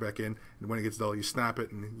 retract it back in, and when it gets dull, you snap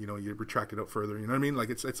it, and, you know, you retract it out further. You know what I mean?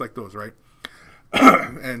 Like, it's like those, right?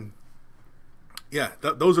 And yeah,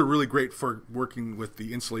 those are really great for working with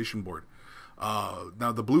the insulation board.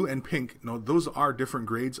 Now the blue and pink, no, those are different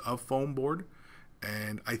grades of foam board,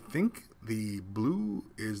 and I think the blue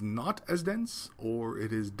is not as dense, or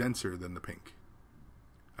it is denser than the pink.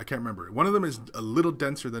 I can't remember. One of them is a little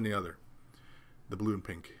denser than the other, the blue and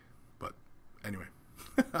pink. But anyway,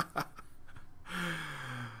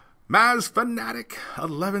 Maz Fanatic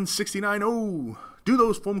 1169. Oh, do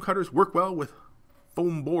those foam cutters work well with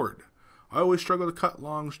foam board? I always struggle to cut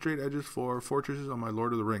long straight edges for fortresses on my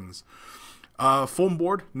Lord of the Rings. Foam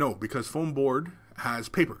board? No, because foam board has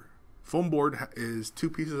paper. Foam board is 2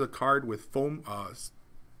 pieces of card with foam,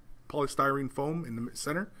 polystyrene foam in the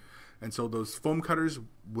center. And so those foam cutters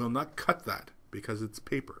will not cut that, because it's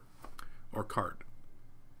paper or card.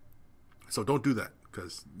 So don't do that,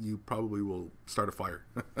 because you probably will start a fire.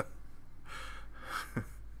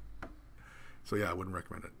 So yeah, I wouldn't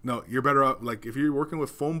recommend it. No, you're better off, like, if you're working with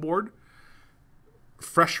foam board,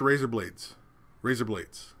 fresh razor blades,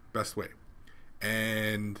 best way.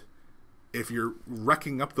 And if you're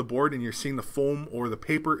wrecking up the board and you're seeing the foam or the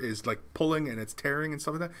paper is like pulling and it's tearing and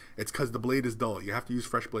stuff like that, it's because the blade is dull. You have to use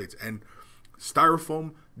fresh blades. And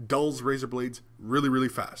styrofoam dulls razor blades really, really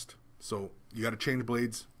fast. So you got to change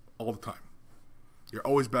blades all the time. You're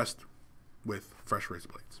always best with fresh razor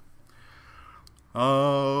blades.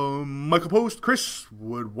 Michael Post, Kris,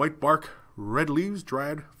 would white bark, red leaves,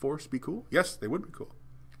 dried forest be cool? Yes, they would be cool.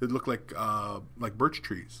 They'd look like birch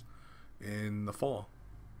trees in the fall.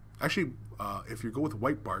 Actually, if you go with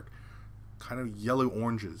white bark, kind of yellow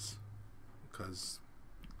oranges, because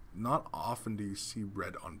not often do you see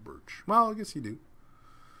red on birch. Well, I guess you do.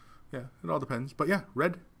 Yeah, it all depends. But yeah,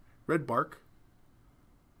 red bark.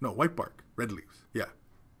 No, white bark, red leaves. Yeah.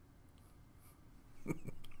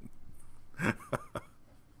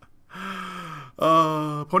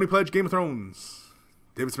 Pony Pledge, Game of Thrones.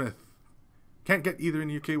 David Smith. Can't get either in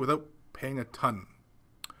the UK without paying a ton.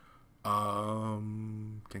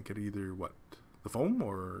 Can't get either what? The foam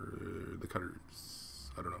or the cutters?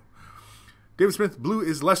 I don't know. David Smith, blue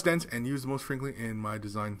is less dense and used most frequently in my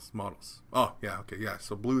design models. Oh, yeah, okay, yeah.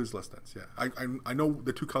 So blue is less dense, yeah. I know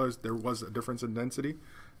the two colors, there was a difference in density,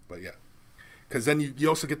 but yeah. Because then you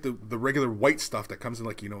also get the regular white stuff that comes in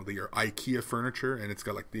like, your IKEA furniture, and it's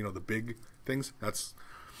got like, the big things. That's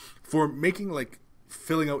for making like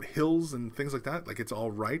filling out hills and things like that. Like it's all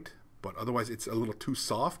right, but otherwise it's a little too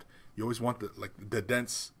soft. You always want the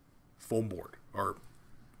dense foam board or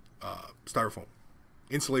styrofoam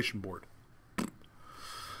insulation board.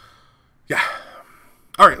 Yeah.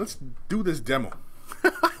 All right, let's do this demo.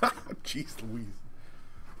 Jeez Louise.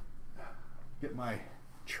 Get my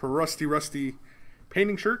trusty rusty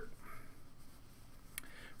painting shirt.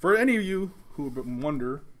 For any of you who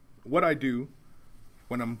wonder what I do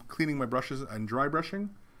when I'm cleaning my brushes and dry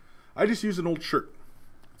brushing, I just use an old shirt.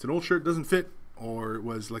 It's an old shirt, doesn't fit, or it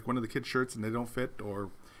was like one of the kids' shirts and they don't fit,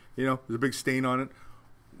 or there's a big stain on it.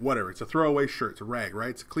 Whatever. It's a throwaway shirt. It's a rag,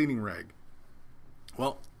 right? It's a cleaning rag.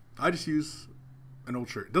 Well, I just use an old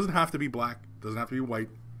shirt. It doesn't have to be black. It doesn't have to be white.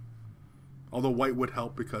 Although white would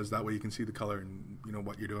help because that way you can see the color and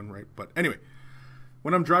what you're doing, right? But anyway,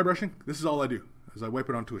 when I'm dry brushing, this is all I do, is I wipe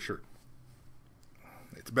it onto a shirt.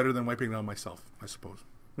 It's better than wiping it on myself, I suppose.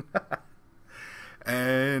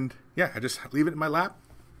 And yeah, I just leave it in my lap.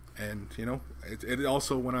 And, it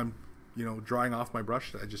also, when I'm, drying off my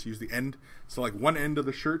brush, I just use the end. So like one end of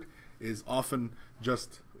the shirt is often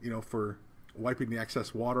just, for wiping the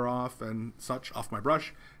excess water off and such off my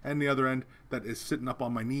brush. And the other end that is sitting up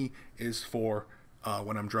on my knee is for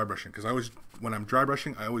when I'm dry brushing. Because when I'm dry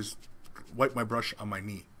brushing, I always wipe my brush on my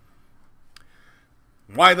knee.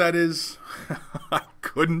 Why that is, I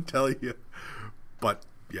couldn't tell you. But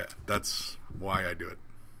yeah, that's why I do it.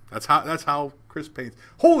 That's how Kris paints.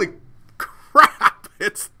 Holy crap!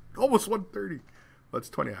 It's almost 1:30. Well, it's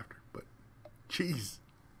 20 after. But cheese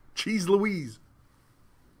Louise.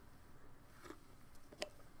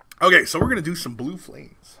 Okay, so we're gonna do some blue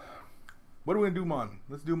flames. What are we gonna do them on?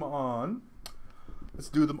 Let's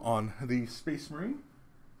do them on the Space Marine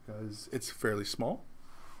because it's fairly small.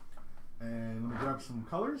 And let me grab some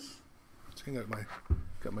colors. So I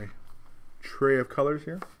got my tray of colors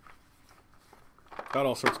here. Got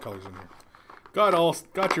all sorts of colors in here.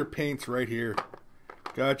 Got your paints right here.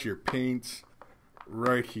 Got your paints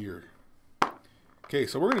right here. Okay,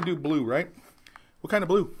 so we're gonna do blue, right? What kind of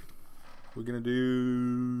blue? We're gonna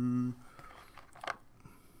do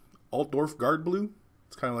Altdorf Guard blue.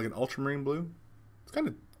 It's kind of like an ultramarine blue. It's kind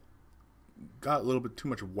of got a little bit too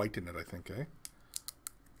much white in it, I think, eh?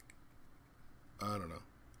 I don't know.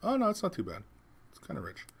 Oh no, it's not too bad. It's kind of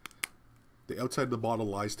rich. The outside of the bottle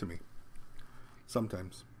lies to me.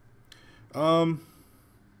 Sometimes. Blue,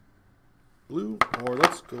 or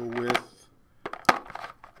let's go with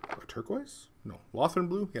turquoise? No, Lothern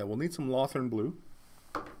blue. Yeah, we'll need some Lothern blue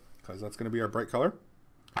because that's going to be our bright color.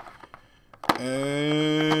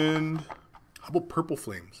 And how about purple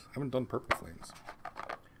flames? I haven't done purple flames.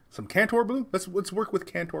 Some Cantor blue. Let's work with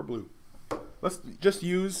Cantor blue. Let's just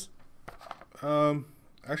use.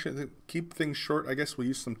 Actually, keep things short. I guess we'll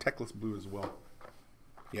use some Teclis blue as well.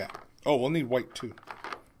 Yeah. Oh, we'll need white too.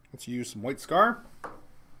 Let's use some white scar.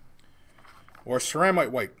 Or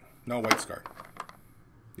ceramite white. No, white scar.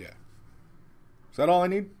 Yeah. Is that all I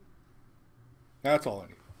need? That's all I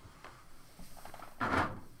need.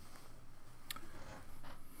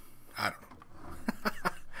 I don't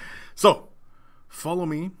know. So, follow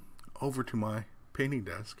me over to my painting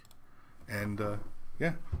desk. And,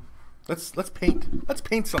 yeah. Let's paint. Let's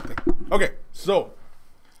paint something. Okay, so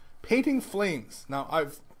painting flames. Now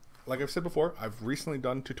like I've said before, I've recently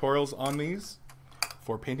done tutorials on these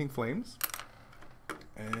for painting flames.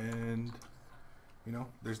 And You know,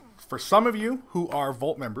 there's for some of you who are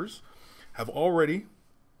Vault members have already,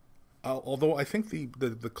 although I think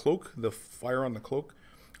the cloak, the fire on the cloak,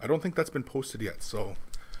 I don't think that's been posted yet. So,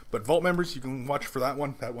 but Vault members, you can watch for that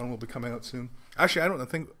one. That one will be coming out soon. Actually,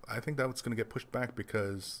 I think that's going to get pushed back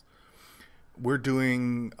because we're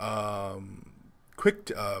doing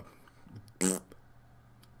quick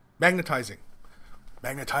magnetizing.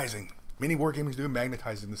 Mini Wargaming is doing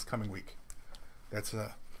magnetizing this coming week. That's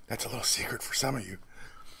a little secret for some of you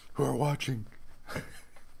who are watching.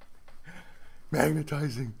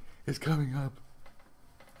 Magnetizing is coming up.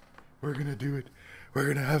 We're gonna do it. We're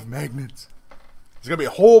gonna have magnets. There's gonna be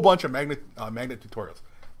a whole bunch of magnet tutorials.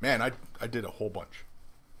 Man, I did a whole bunch.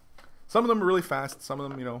 Some of them are really fast. Some of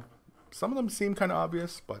them, you know, some of them seem kind of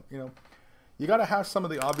obvious, but you know, you gotta have some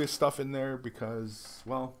of the obvious stuff in there because,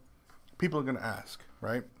 well, people are gonna ask,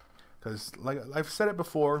 right? Because like I've said it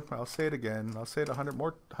before, I'll say it again. I'll say it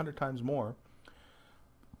 100 times more.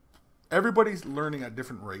 Everybody's learning at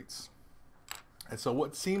different rates. And so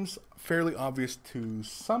what seems fairly obvious to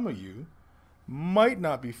some of you might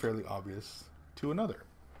not be fairly obvious to another.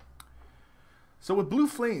 So with blue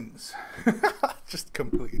flames, just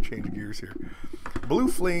completely change gears here. Blue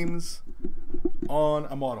flames on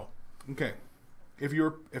a model. Okay. If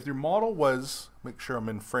your model was, make sure I'm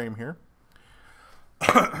in frame here.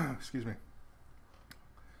 Excuse me.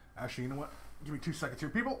 Actually, you know what? Give me 2 seconds here,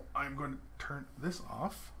 people. I'm going to turn this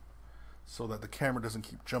off so that the camera doesn't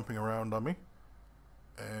keep jumping around on me.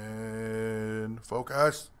 And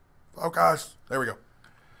focus. Focus. There we go.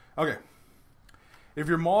 Okay. If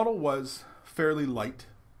your model was fairly light,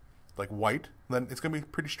 like white, then it's going to be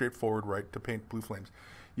pretty straightforward, right, to paint blue flames.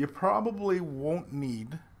 You probably won't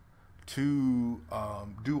need to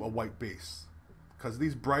do a white base because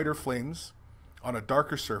these brighter flames on a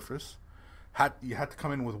darker surface, you had to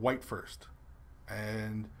come in with white first.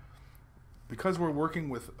 And because we're working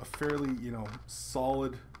with a fairly, you know,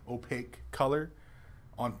 solid, opaque color,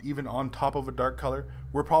 even on top of a dark color,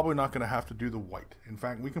 we're probably not going to have to do the white. In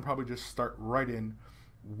fact, we can probably just start right in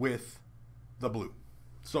with the blue.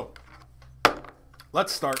 So,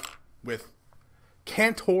 let's start with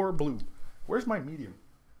Cantor Blue. Where's my medium?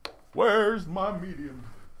 Where's my medium?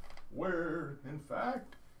 Where, in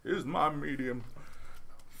fact, is my medium?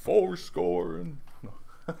 4 score and... No.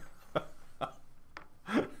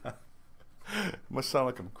 Must sound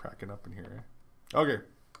like I'm cracking up in here. Eh? Okay,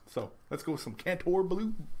 so let's go with some Cantor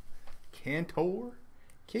Blue. Cantor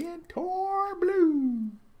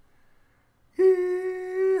Blue.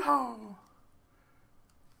 Yee-haw.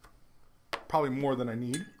 Probably more than I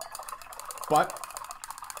need, but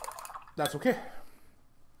that's okay.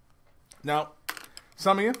 Now,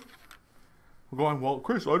 some of you are going, well,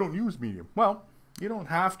 Kris, I don't use medium. Well, you don't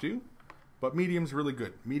have to, but medium's really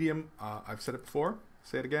good. Medium, I've said it before,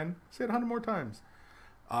 say it again, say it 100 more times.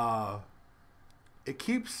 It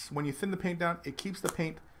keeps, when you thin the paint down, it keeps the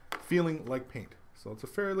paint feeling like paint. So it's a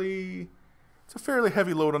fairly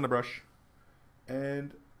heavy load on the brush.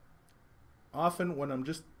 And often when I'm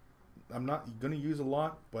not going to use a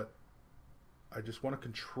lot, but I just want to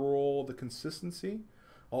control the consistency,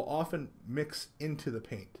 I'll often mix into the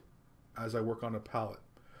paint as I work on a palette.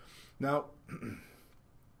 Now,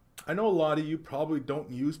 I know a lot of you probably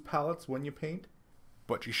don't use palettes when you paint,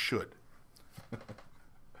 but you should.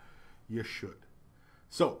 You should.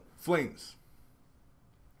 So, flames.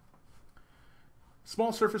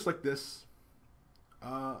 Small surface like this,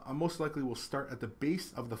 I most likely will start at the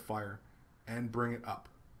base of the fire and bring it up.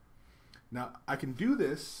 Now, I can do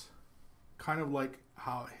this kind of like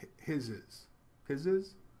how his is. His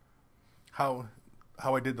is? How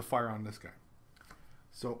I did the fire on this guy.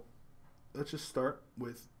 So, let's just start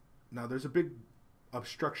with, now there's a big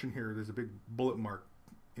obstruction here. There's a big bullet mark.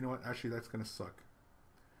 You know what? Actually, that's going to suck.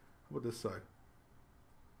 How about this side?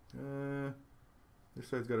 This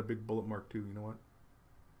side's got a big bullet mark too. You know what?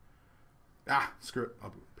 Ah, screw it.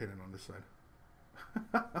 I'll paint it on this side.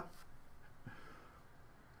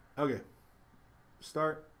 Okay.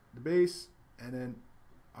 Start the base, and then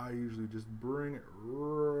I usually just bring it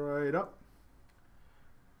right up.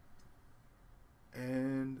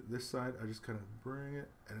 And this side, I just kind of bring it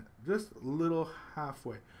and just a little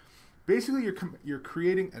halfway. Basically, you're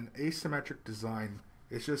creating an asymmetric design.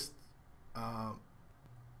 It's just,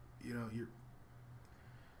 you know,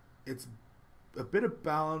 it's a bit of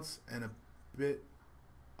balance and a bit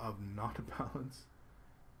of not a balance.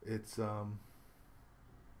 It's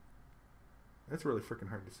that's really freaking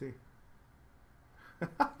hard to see.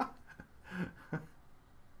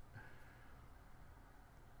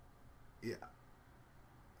 Yeah.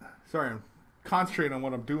 Sorry, I'm concentrating on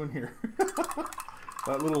what I'm doing here.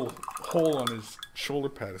 That little hole on his shoulder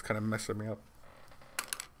pad is kind of messing me up.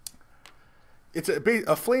 it's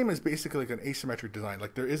a flame is basically like an asymmetric design.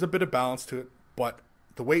 Like there is a bit of balance to it, but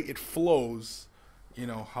the way it flows, you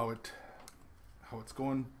know, how it's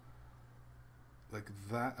going like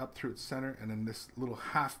that up through its center, and then this little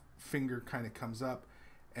half finger kind of comes up,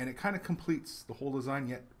 and it kind of completes the whole design.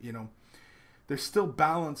 Yet, you know, there's still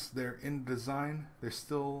balance there in design. There's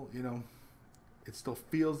still, you know, it still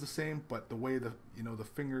feels the same, but the way the, you know, the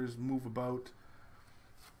fingers move about.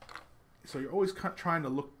 So you're always trying to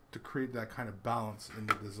look to create that kind of balance in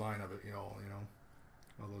the design of it, you know,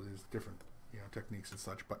 although there's different, you know, techniques and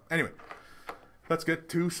such. But anyway, let's get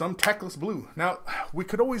to some Techless blue. Now, we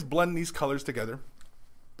could always blend these colors together,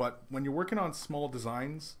 but when you're working on small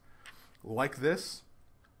designs like this,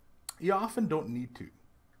 you often don't need to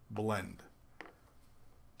blend.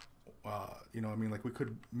 You know, I mean, like we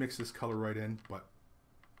could mix this color right in, but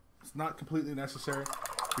it's not completely necessary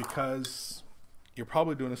because you're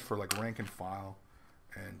probably doing this for like rank and file.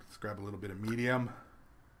 And let's grab a little bit of medium.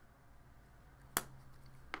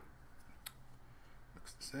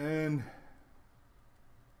 Mix this in.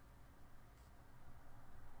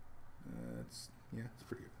 Yeah, it's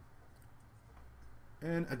pretty good.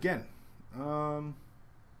 And again,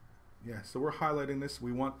 yeah, so we're highlighting this.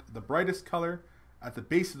 We want the brightest color at the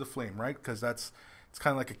base of the flame, right? Because it's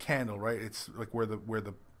kind of like a candle, right? It's like where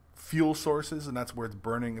the fuel source is, and that's where it's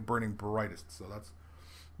burning brightest. So that's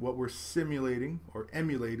what we're simulating or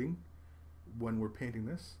emulating when we're painting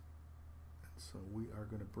this. And so we are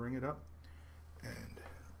going to bring it up, and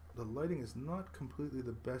the lighting is not completely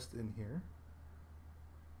the best in here,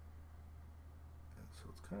 and so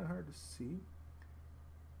it's kind of hard to see,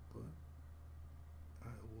 but I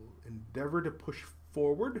will endeavor to push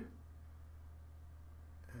forward.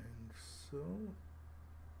 And so,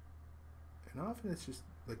 and often it's just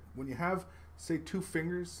like when you have, say, two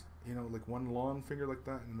fingers, you know, like one long finger like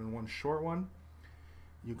that and then one short one,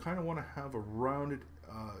 you kind of want to have a rounded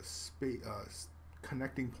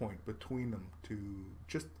connecting point between them to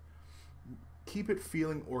just keep it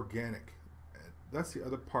feeling organic. That's the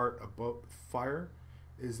other part about fire,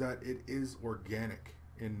 is that it is organic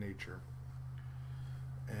in nature.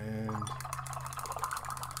 And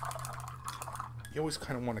you always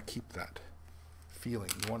kind of want to keep that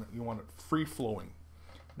feeling. You want it free flowing.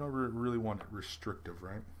 You don't really want it restrictive,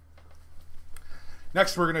 right?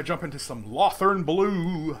 Next, we're going to jump into some Lothern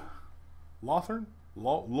blue. Lothern?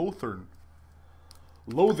 Lothern.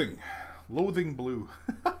 Loathing blue.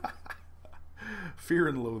 Fear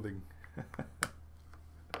and loathing.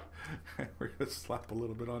 We're going to slap a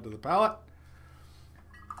little bit onto the palette.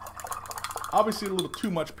 Obviously a little too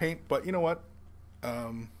much paint, but you know what?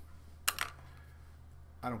 I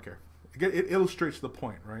don't care. It illustrates the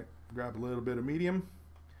point, right? Grab a little bit of medium.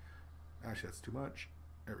 Actually, that's too much.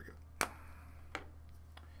 There we go.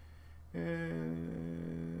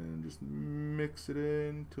 And just mix it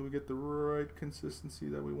in until we get the right consistency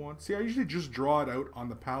that we want. See, I usually just draw it out on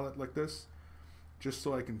the palette like this, just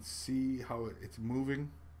so I can see how it's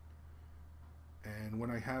moving. And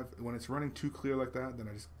when it's running too clear like that, then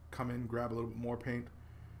I just come in, grab a little bit more paint,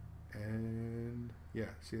 and yeah,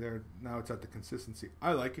 see there, now it's at the consistency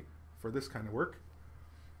I like it for this kind of work.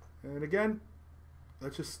 And again,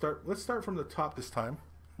 let's start from the top this time.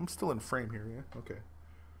 I'm still in frame here, yeah, okay.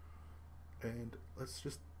 And let's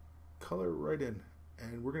just color right in,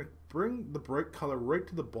 and we're gonna bring the bright color right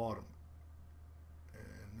to the bottom,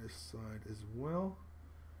 and this side as well.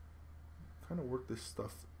 Kind of work this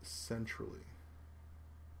stuff centrally.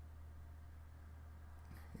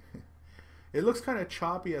 It looks kind of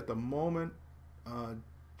choppy at the moment,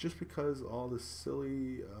 just because all the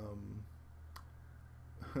silly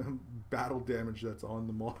battle damage that's on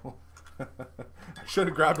the model. I should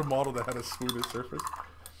have grabbed a model that had a smoother surface,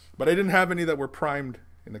 but I didn't have any that were primed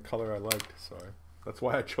in the color I liked, so that's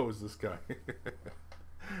why I chose this guy.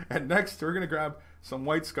 And next, we're gonna grab some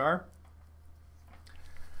white scar.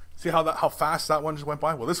 See how fast that one just went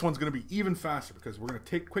by? Well, this one's gonna be even faster because we're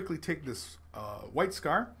gonna quickly take this white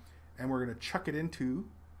scar, and we're going to chuck it into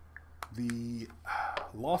the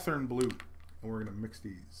Lothern blue, and we're going to mix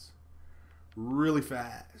these really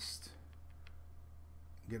fast.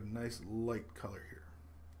 Get a nice light color here,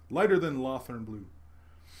 lighter than Lothern blue.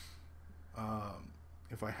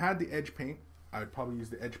 If I had the edge paint, I would probably use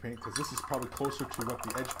the edge paint because this is probably closer to what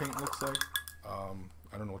the edge paint looks like.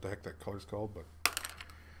 I don't know what the heck that color's called, but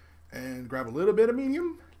and grab a little bit of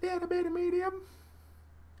medium,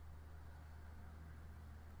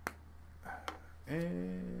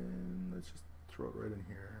 and let's just throw it right in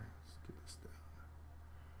here. Let's get this down.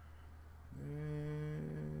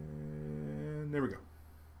 And there we go.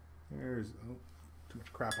 There's too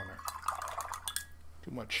much crap on there.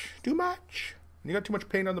 Too much. And you got too much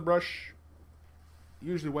paint on the brush.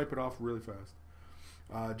 usually wipe it off really fast.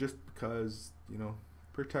 Just because, you know,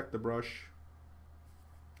 protect the brush.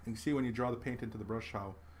 You can see when you draw the paint into the brush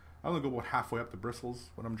how I only go about halfway up the bristles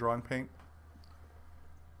when I'm drawing paint.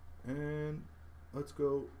 And let's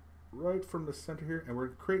go right from the center here, and we're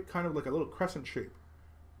going to create kind of like a little crescent shape.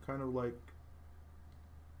 Kind of like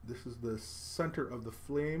this is the center of the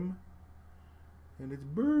flame, and it's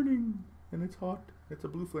burning, and it's hot. It's a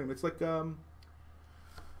blue flame. It's like, oh,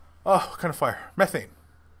 what kind of fire? Methane.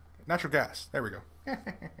 Natural gas. There we go.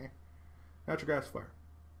 Natural gas fire.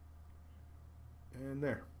 And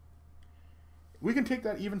there. We can take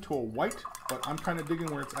that even to a white, but I'm kind of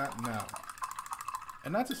digging where it's at now.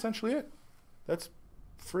 And that's essentially it. That's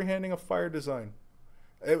freehanding a fire design.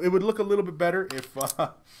 It would look a little bit better if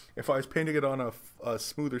I was painting it on a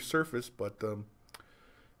smoother surface, but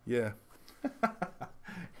yeah.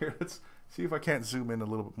 Here, let's see if I can't zoom in a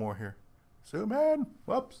little bit more here. Zoom in.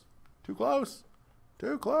 Whoops. Too close.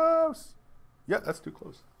 Too close. Yeah, that's too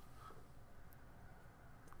close.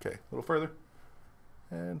 Okay, a little further.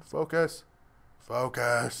 And focus.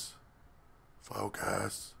 Focus.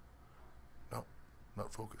 Focus. No,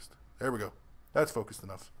 not focused. There we go. That's focused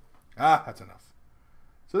enough. Ah, that's enough.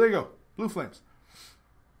 So there you go. Blue flames.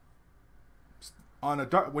 On a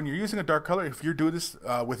dark, when you're using a dark color, if you're doing this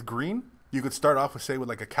with green, you could start off with, say, with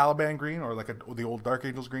like a Caliban green or like the old Dark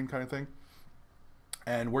Angels green kind of thing,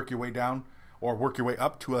 and work your way down or work your way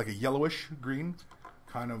up to like a yellowish green,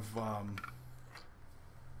 kind of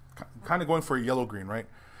going for a yellow green, right?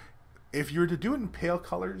 If you were to do it in pale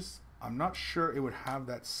colors, I'm not sure it would have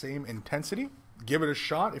that same intensity. Give it a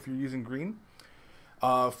shot if you're using green.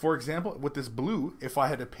 For example, with this blue, if I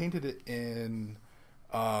had painted it in,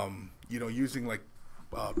 you know, using like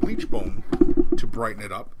bleach bone to brighten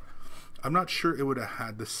it up, I'm not sure it would have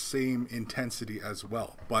had the same intensity as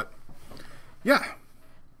well. But yeah,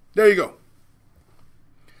 there you go.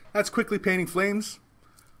 That's quickly painting flames.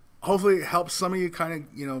 Hopefully it helps some of you kind of,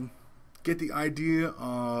 you know, get the idea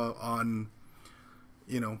on,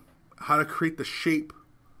 you know, how to create the shape,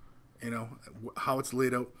 you know, how it's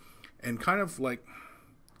laid out, and kind of like,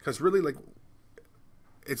 because really, like,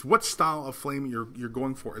 it's what style of flame you're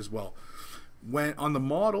going for as well. When on the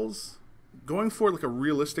models, going for like a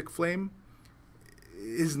realistic flame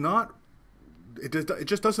is not, it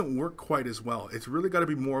just doesn't work quite as well. It's really got to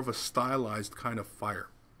be more of a stylized kind of fire.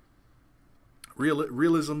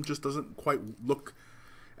 Realism just doesn't quite look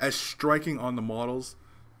as striking on the models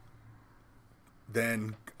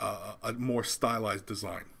than a more stylized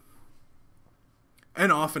design.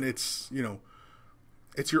 And often it's, you know,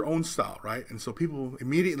 it's your own style, right? And so people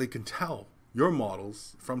immediately can tell your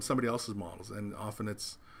models from somebody else's models, and often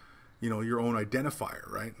it's, you know, your own identifier,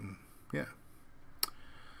 right? And yeah.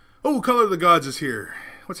 Oh, Color of the Gods is here.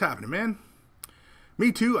 What's happening, man?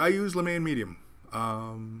 Me too. I use LeMay medium.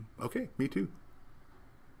 Okay, me too.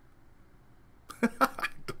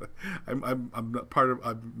 I'm not part of.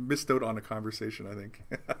 I missed out on a conversation, I think.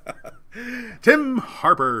 Tim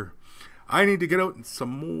Harper. I need to get out some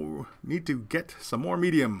more. Need to get some more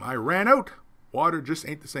medium. I ran out. Water just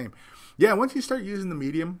ain't the same. Yeah, once you start using the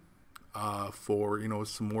medium for, you know,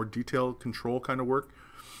 some more detailed control kind of work,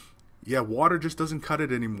 yeah, water just doesn't cut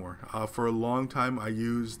it anymore. For a long time, I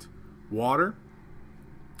used water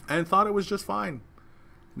and thought it was just fine.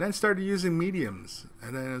 And then started using mediums,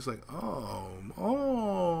 and then it's like, oh,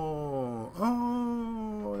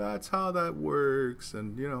 that's how that works,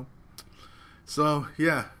 and you know. So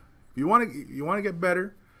yeah, if you want to get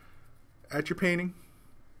better at your painting,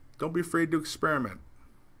 don't be afraid to experiment.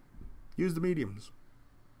 Use the mediums.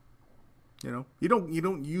 You know, you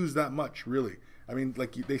don't use that much really. I mean,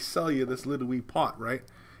 like they sell you this little wee pot, right?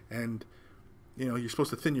 And you know, you're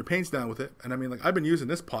supposed to thin your paints down with it. And I mean, like I've been using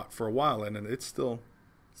this pot for a while, and it's still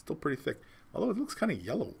pretty thick. Although it looks kind of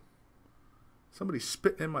yellow. Somebody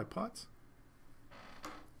spit in my pots.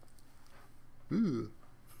 Ooh.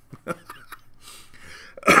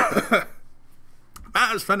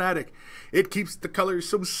 Maz Fanatic. It keeps the colors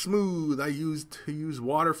so smooth. I used to use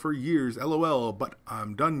water for years. LOL. But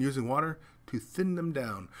I'm done using water to thin them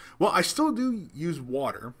down. Well, I still do use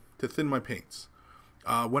water to thin my paints.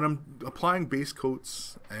 When I'm applying base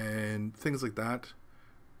coats and things like that,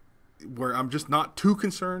 where I'm just not too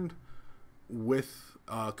concerned with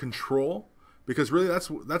control, because really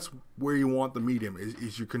that's where you want the medium,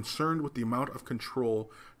 is you're concerned with the amount of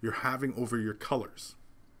control you're having over your colors.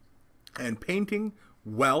 And painting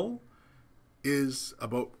well is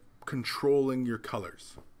about controlling your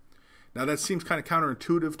colors. Now that seems kind of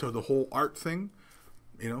counterintuitive to the whole art thing.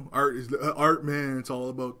 You know, art, man, it's all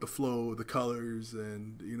about the flow, the colors,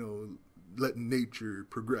 and, you know, letting nature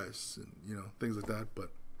progress, and, you know, things like that.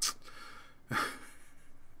 But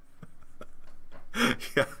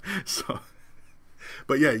Yeah. So,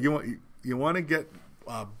 but yeah, you want to get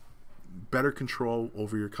better control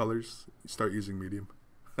over your colors. Start using medium.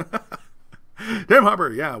 Damn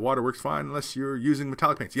Hopper, yeah, water works fine unless you're using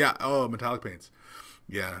metallic paints. Yeah, oh, metallic paints.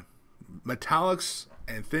 Yeah, metallics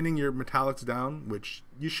and thinning your metallics down, which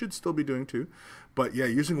you should still be doing too. But yeah,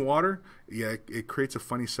 using water, yeah, it creates a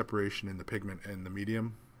funny separation in the pigment and the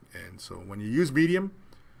medium. And so when you use medium,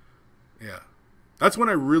 yeah, that's when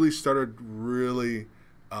I really started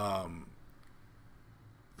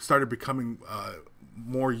started becoming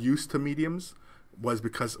more used to mediums, was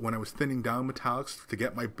because when I was thinning down metallics to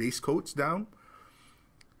get my base coats down,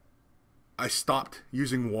 I stopped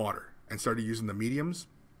using water and started using the mediums,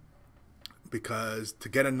 because to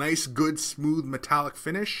get a nice, good, smooth metallic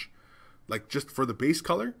finish, like just for the base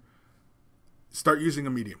color, start using a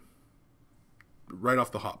medium right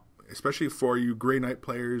off the hop, especially for you Grey Knight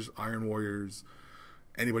players, Iron Warriors,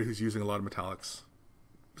 anybody who's using a lot of metallics.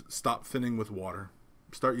 Stop thinning with water.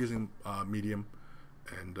 Start using medium,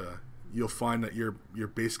 and you'll find that your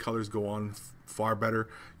base colors go on far better.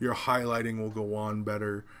 Your highlighting will go on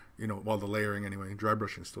better, while the layering anyway. Dry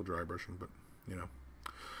brushing is still dry brushing, but,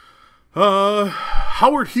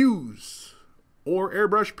 Howard Hughes or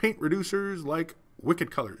airbrush paint reducers like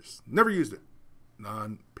Wicked Colors. Never used it.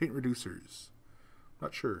 Non-paint reducers.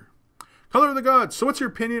 Not sure. Color of the Gods. So what's your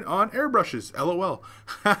opinion on airbrushes? LOL.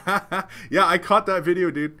 Yeah, I caught that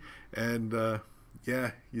video, dude. And,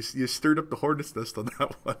 yeah, you stirred up the hornet's nest on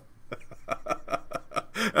that one.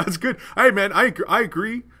 That's good. Hey, man, I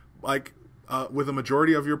agree, like, with a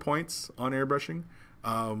majority of your points on airbrushing.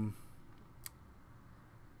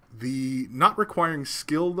 The not requiring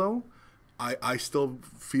skill, though, I still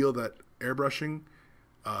feel that airbrushing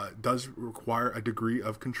does require a degree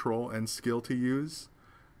of control and skill to use.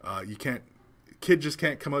 Kid just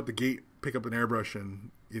can't come out the gate, pick up an airbrush,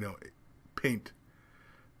 and, paint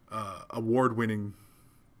award-winning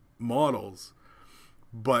models.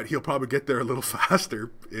 But he'll probably get there a little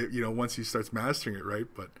faster, once he starts mastering it, right?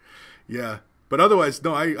 But yeah, but otherwise,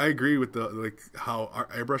 no, I agree with how our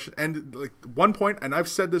airbrush, and like one point, and I've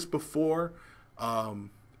said this before,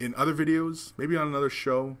 in other videos, maybe on another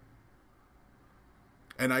show,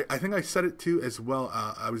 and I think I said it too as well.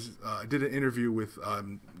 I did an interview with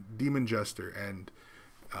Demon Jester, and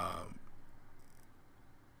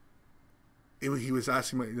he was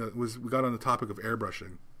asking me, we got on the topic of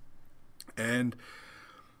airbrushing, and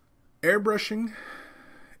airbrushing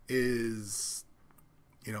is,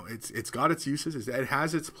 it's got its uses. It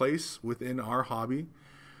has its place within our hobby.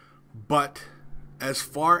 But as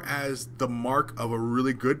far as the mark of a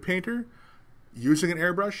really good painter using an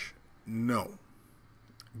airbrush, no.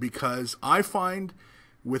 Because I find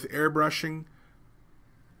with airbrushing,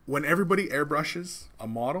 when everybody airbrushes a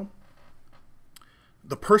model,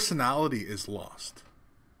 the personality is lost.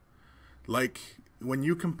 Like when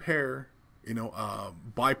you compare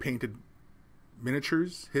by-painted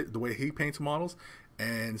miniatures, the way he paints models,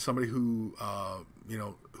 and somebody who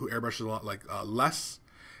who airbrushes a lot, like Les,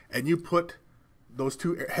 and you put those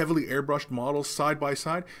two heavily airbrushed models side by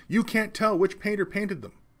side, you can't tell which painter painted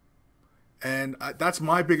them. And that's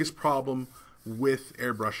my biggest problem with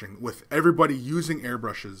airbrushing, with everybody using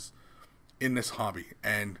airbrushes in this hobby.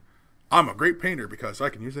 And I'm a great painter because I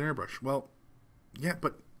can use an airbrush. Well, yeah,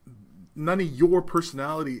 but none of your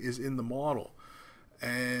personality is in the model.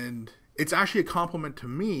 And it's actually a compliment to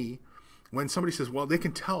me when somebody says, well, they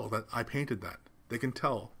can tell that I painted that. They can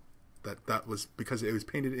tell that that was because it was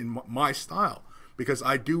painted in my style, because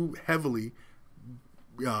I do heavily,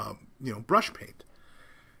 brush paint.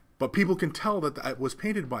 But people can tell that that was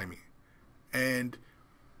painted by me. And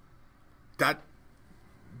that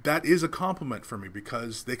is a compliment for me,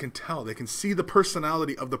 because they can tell, they can see the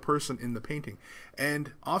personality of the person in the painting.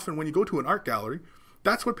 And often when you go to an art gallery,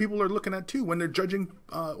 that's what people are looking at too when they're judging,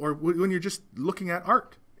 or when you're just looking at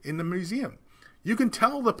art in the museum. You can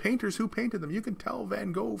tell the painters who painted them. You can tell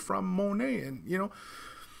Van Gogh from Monet, and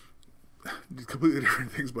completely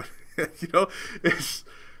different things, but it's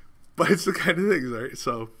the kind of things, right?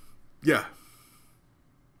 So, yeah.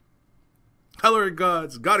 Hello,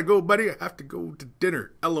 gods. Gotta go, buddy. I have to go to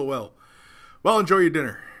dinner. LOL. Well, enjoy your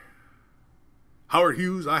dinner. Howard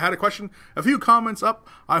Hughes, I had a question. A few comments up.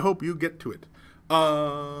 I hope you get to it.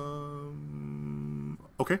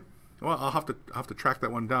 Okay. Well, I'll have to track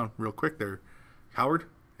that one down real quick there, Howard,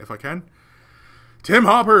 if I can. Tim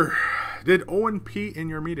Hopper, did Owen pee in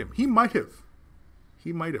your medium? He might have.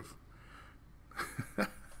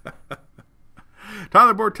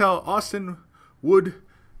 Tyler Bortel, Austin would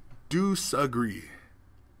disagree.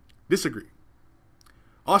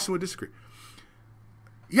 Austin would disagree.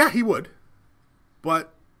 Yeah, he would.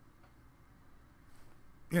 But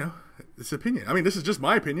you know, it's opinion. I mean, this is just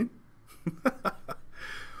my opinion.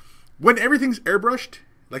 When everything's airbrushed,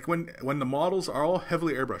 like when the models are all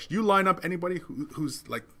heavily airbrushed, you line up anybody who's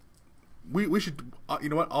like, we should, you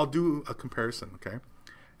know what? I'll do a comparison, okay?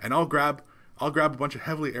 And I'll grab a bunch of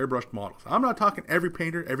heavily airbrushed models. I'm not talking every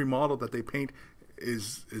painter, every model that they paint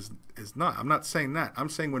is not. I'm not saying that. I'm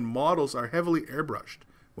saying when models are heavily airbrushed,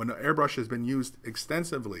 when the airbrush has been used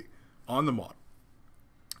extensively on the model,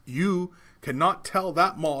 you cannot tell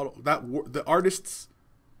that model, the artist's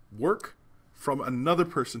work from another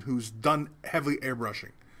person who's done heavily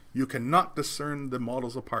airbrushing. You cannot discern the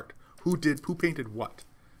models apart. Who painted what?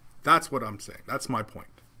 That's what I'm saying. That's my point.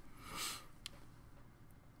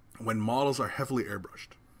 When models are heavily airbrushed.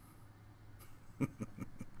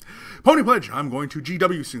 Pony Pledge, I'm going to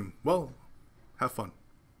GW soon. Well, have fun.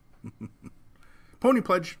 Pony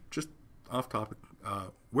Pledge, just off topic.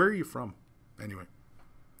 Where are you from? Anyway.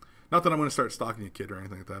 Not that I'm going to start stalking a kid or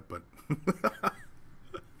anything like that, but...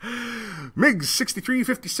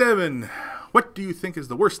 Migs6357. What do you think is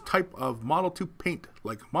the worst type of model to paint?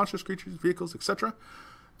 Like monsters, creatures, vehicles, etc.?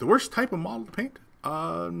 The worst type of model to paint?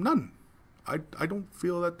 None. I don't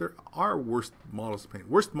feel that there are worst models to paint.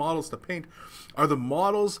 Worst models to paint are the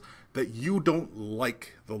models that you don't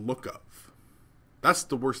like the look of. That's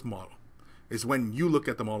the worst model. Is when you look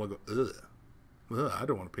at the model and go, ugh, I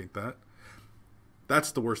don't want to paint that.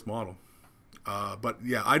 That's the worst model. But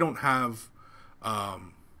yeah, I don't have a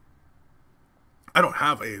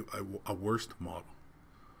worst model.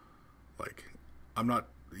 Like, I'm not,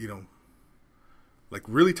 you know, like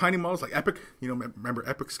really tiny models, like Epic, you know, remember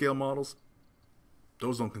Epic scale models?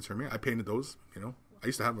 Those don't concern me. I painted those, you know. I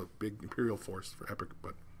used to have a big Imperial Force for Epic,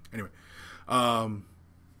 but anyway. But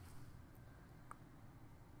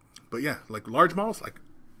yeah, like large models, like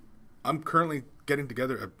I'm currently getting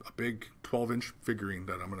together a big 12-inch figurine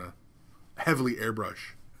that I'm going to heavily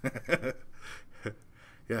airbrush.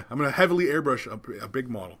 Yeah, I'm going to heavily airbrush a big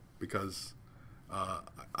model because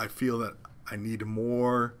I feel that I need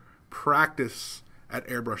more practice at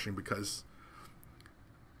airbrushing because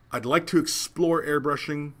I'd like to explore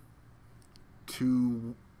airbrushing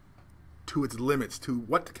to its limits, to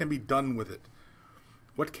what can be done with it,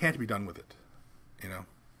 what can't be done with it, you know.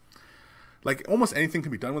 Like almost anything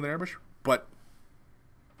can be done with an airbrush, but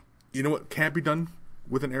you know what can't be done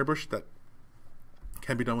with an airbrush that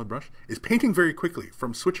can be done with brush is painting very quickly,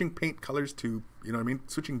 from switching paint colors to, you know what I mean,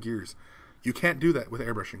 switching gears. You can't do that with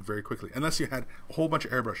airbrushing very quickly unless you had a whole bunch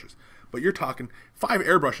of airbrushes. But you're talking 5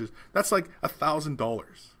 airbrushes. That's like $1,000.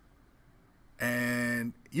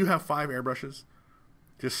 And you have 5 airbrushes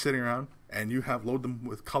just sitting around, and you have load them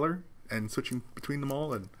with color and switching between them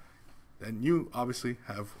all, and you obviously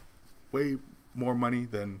have way more money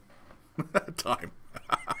than time.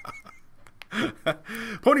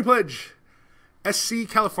 Pony Pledge, SC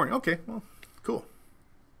California. Okay, well, cool.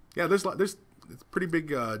 Yeah, there's it's a pretty big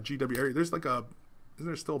GW area. There's like isn't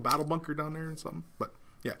there still a battle bunker down there and something? But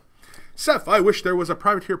yeah. Seth, I wish there was a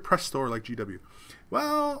privateer press store like GW.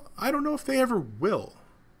 Well, I don't know if they ever will,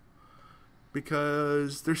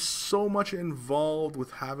 because there's so much involved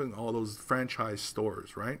with having all those franchise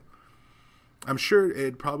stores, right? I'm sure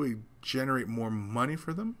it'd probably generate more money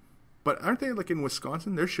for them, but aren't they like in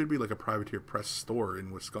Wisconsin? There should be like a privateer press store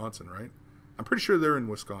in Wisconsin, right? I'm pretty sure they're in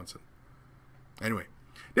Wisconsin. Anyway,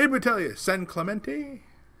 David Battaglia, San Clemente.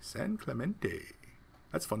 San Clemente.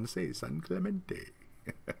 That's fun to say, San Clemente.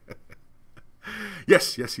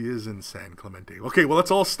 Yes, he is in San Clemente. Okay, well,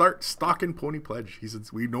 let's all start stalking Pony Pledge.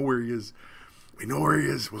 We know where he is. We know where he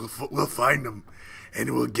is. We'll find him,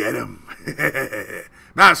 and we'll get him.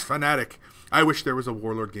 Mass Fanatic. I wish there was a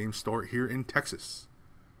Warlord Games store here in Texas.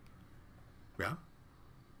 Yeah?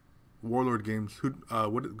 Warlord Games.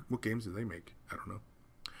 What games do they make? I don't know.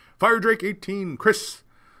 Fire Drake 18. Kris.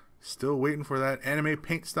 Still waiting for that anime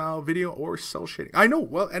paint style video or cell shading. I know.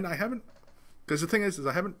 Well, and I haven't. Because the thing is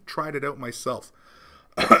I haven't tried it out myself.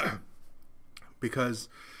 Because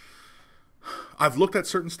I've looked at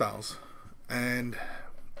certain styles, and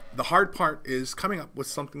the hard part is coming up with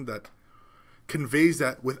something that conveys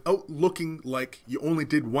that without looking like you only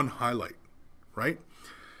did one highlight, right?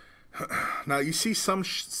 Now you see some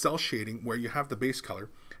cell shading where you have the base color,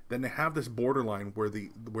 then they have this borderline where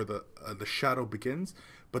the shadow begins,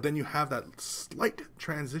 but then you have that slight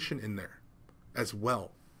transition in there as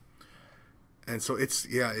well. And so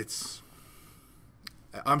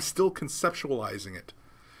I'm still conceptualizing it,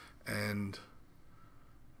 and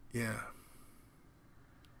yeah,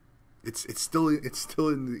 it's still in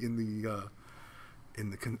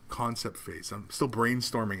the concept phase. I'm still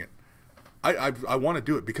brainstorming it. I want to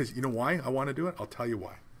do it because you know why I want to do it? I'll tell you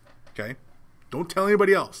why. Okay? Don't tell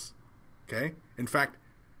anybody else. Okay? In fact,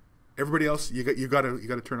 Everybody else, you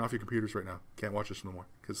gotta turn off your computers right now. Can't watch this no more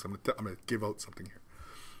because I'm gonna give out something here.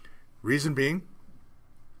 Reason being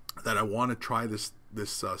that I want to try this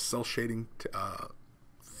cell shading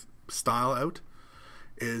style out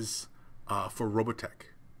is for Robotech,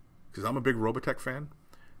 because I'm a big Robotech fan,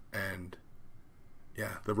 and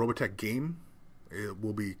yeah, the Robotech game, it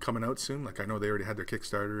will be coming out soon. Like, I know they already had their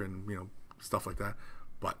Kickstarter and, you know, stuff like that,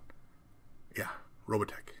 but yeah,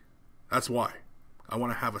 Robotech. That's why I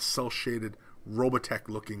want to have a cell shaded Robotech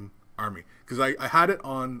looking army, because I had it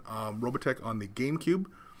on Robotech on the GameCube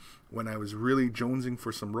when I was really jonesing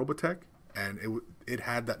for some Robotech, and it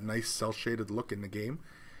had that nice cell shaded look in the game,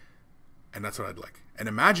 and that's what I'd like. And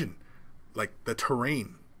imagine like the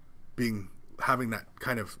terrain having that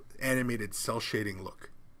kind of animated cell shading look.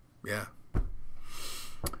 Yeah.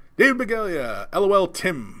 David Begalia, LOL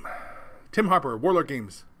Tim Harper, Warlord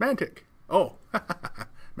Games, Mantic. Oh,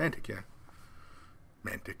 Mantic, yeah.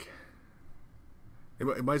 Mantic.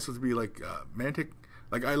 It might supposed to be like Mantic.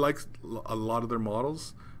 Like, I like a lot of their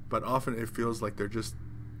models, but often it feels like they're just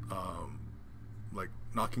like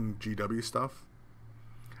knocking GW stuff.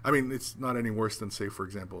 I mean, it's not any worse than, say, for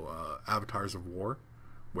example, Avatars of War,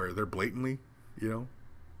 where they're blatantly, you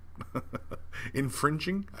know,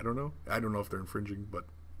 infringing. I don't know if they're infringing, but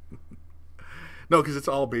no, because it's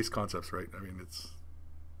all base concepts, right? I mean, it's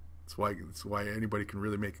why anybody can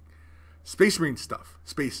really make Space Marine stuff,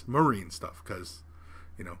 because,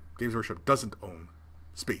 you know, Games Workshop doesn't own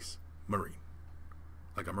Space Marine.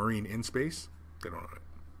 Like a Marine in space, they don't own it.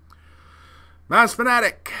 Mass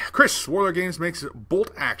Fanatic, Kris, Warlord Games makes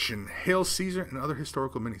Bolt Action, Hail Caesar, and other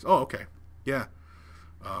historical minis. Oh, okay, yeah.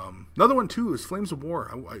 Another one too is Flames of War.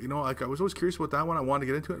 You know, like, I was always curious about that one. I wanted to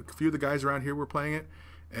get into it. A few of the guys around here were playing it,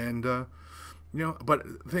 and you know, but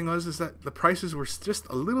the thing is that the prices were just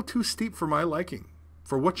a little too steep for my liking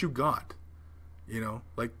for what you got. You know,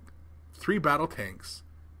 like 3 battle tanks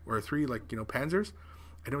or 3, like, you know, Panzers,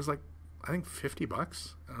 and it was like, I think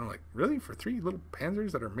 $50. And I'm like, really, for 3 little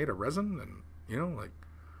Panzers that are made of resin, and, you know, like,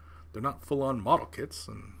 they're not full on model kits,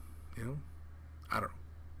 and, you know, I don't know.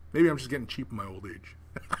 Maybe I'm just getting cheap in my old age.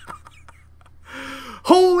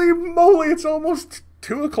 Holy moly, it's almost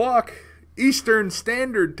 2 o'clock Eastern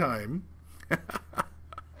Standard Time.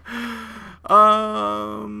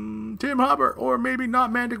 Tim Hopper, or maybe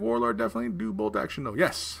not Mantic Warlord, definitely do Bolt Action though.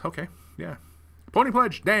 Yes, okay, yeah. Pony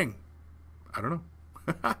Pledge, dang. I don't know.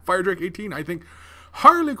 Fire Drake 18, I think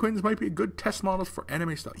Harlequins might be good test models for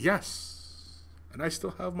anime stuff. Yes. And I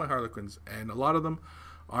still have my Harlequins, and a lot of them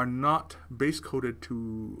are not base coated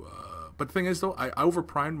to but the thing is, though, I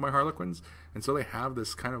overprimed my Harlequins, and so they have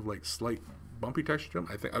this kind of like slight bumpy texture to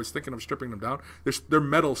them. I was thinking of stripping them down. They're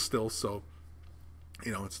metal still, so,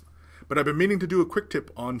 you know, it's, but I've been meaning to do a quick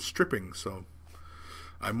tip on stripping, so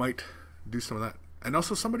I might do some of that. And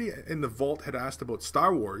also, somebody in the vault had asked about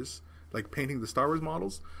Star Wars, like painting the Star Wars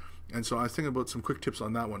models, and so I was thinking about some quick tips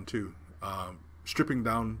on that one too. Stripping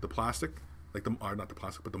down the plastic, like not the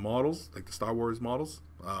plastic, but the models, like the Star Wars models.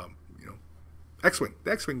 You know, X-Wing,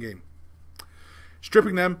 the X-Wing game.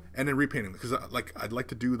 Stripping them and then repainting them, because I'd like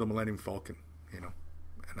to do the Millennium Falcon, you know,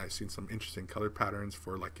 and I've seen some interesting color patterns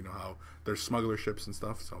for, like, you know, how there's smuggler ships and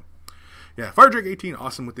stuff. So yeah, Fire Drake 18,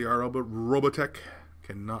 awesome with the RL, but Robotech,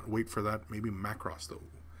 cannot wait for that. Maybe Macross though.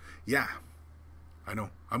 Yeah, I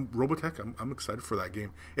know. Robotech. I'm excited for that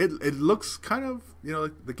game. It looks kind of, you know,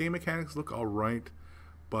 like the game mechanics look all right,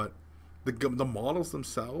 but the models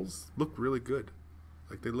themselves look really good.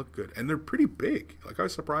 Like, they look good, and they're pretty big. Like, I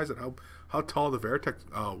was surprised at how tall the Veritech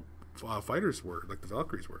fighters were, like the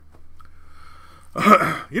Valkyries were.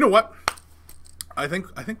 You know what? I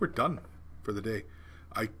think we're done for the day.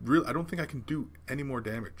 I don't think I can do any more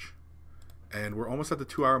damage, and we're almost at the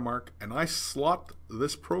 2-hour mark. And I slot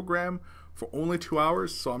this program for only 2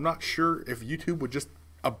 hours, so I'm not sure if YouTube would just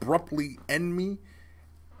abruptly end me.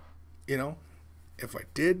 You know, if I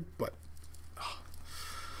did, but.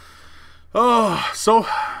 Oh, so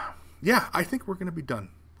yeah, I think we're gonna be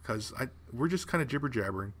done, because we're just kind of jibber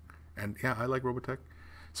jabbering, and yeah, I like Robotech.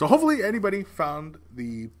 So hopefully anybody found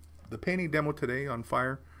the painting demo today on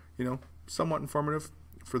Fire, you know, somewhat informative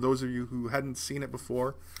for those of you who hadn't seen it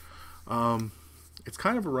before. It's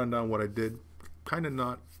kind of a rundown what I did, kind of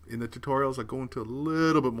not in the tutorials. I go into a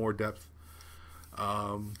little bit more depth.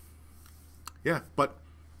 Yeah, but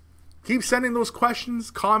keep sending those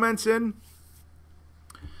questions, comments in.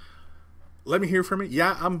 Let me hear from you.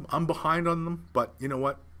 Yeah, I'm behind on them, but you know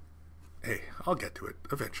what? Hey, I'll get to it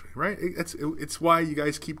eventually, right? It's why you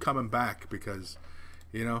guys keep coming back, because,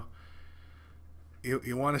 you know,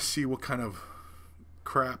 you want to see what kind of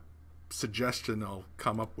crap suggestion I'll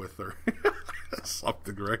come up with, or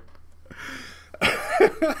something, right?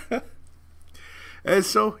 And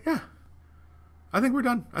so, yeah, I think we're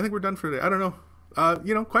done. I think we're done for today. I don't know.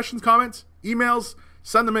 Questions, comments, emails,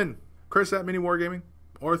 send them in. Kris at Mini Wargaming,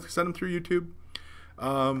 or send them through YouTube.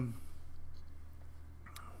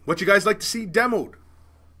 What you guys like to see demoed?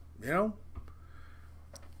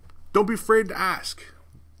 Don't be afraid to ask.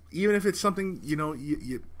 Even if it's something,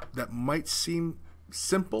 that might seem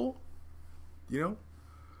simple, don't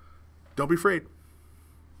be afraid.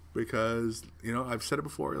 Because, I've said it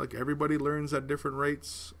before, like everybody learns at different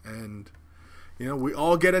rates, and we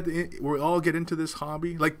all get into this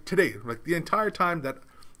hobby. Like today, like the entire time that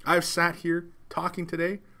I've sat here talking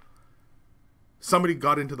today, somebody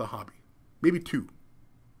got into the hobby. Maybe 2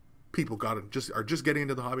 people are just getting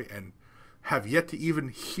into the hobby and have yet to even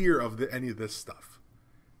hear of any of this stuff.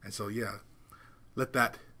 And so, yeah, let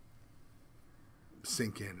that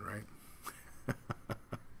sink in, right?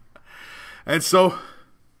 And so,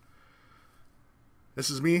 this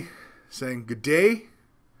is me saying good day.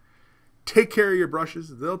 Take care of your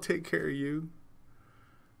brushes. They'll take care of you.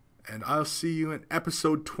 And I'll see you in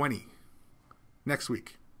episode 20 next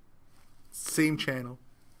week. Same channel,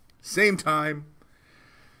 same time.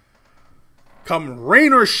 Come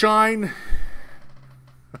rain or shine,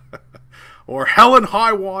 or hell and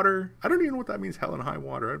high water. I don't even know what that means, hell and high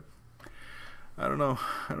water. I don't know.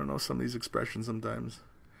 I don't know some of these expressions sometimes.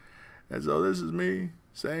 And so this is me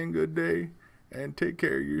saying good day and take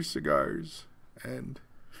care of your cigars. And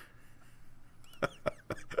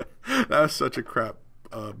that was such a crap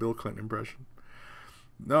Bill Clinton impression.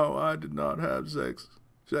 No, I did not have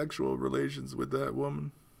sexual relations with that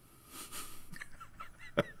woman.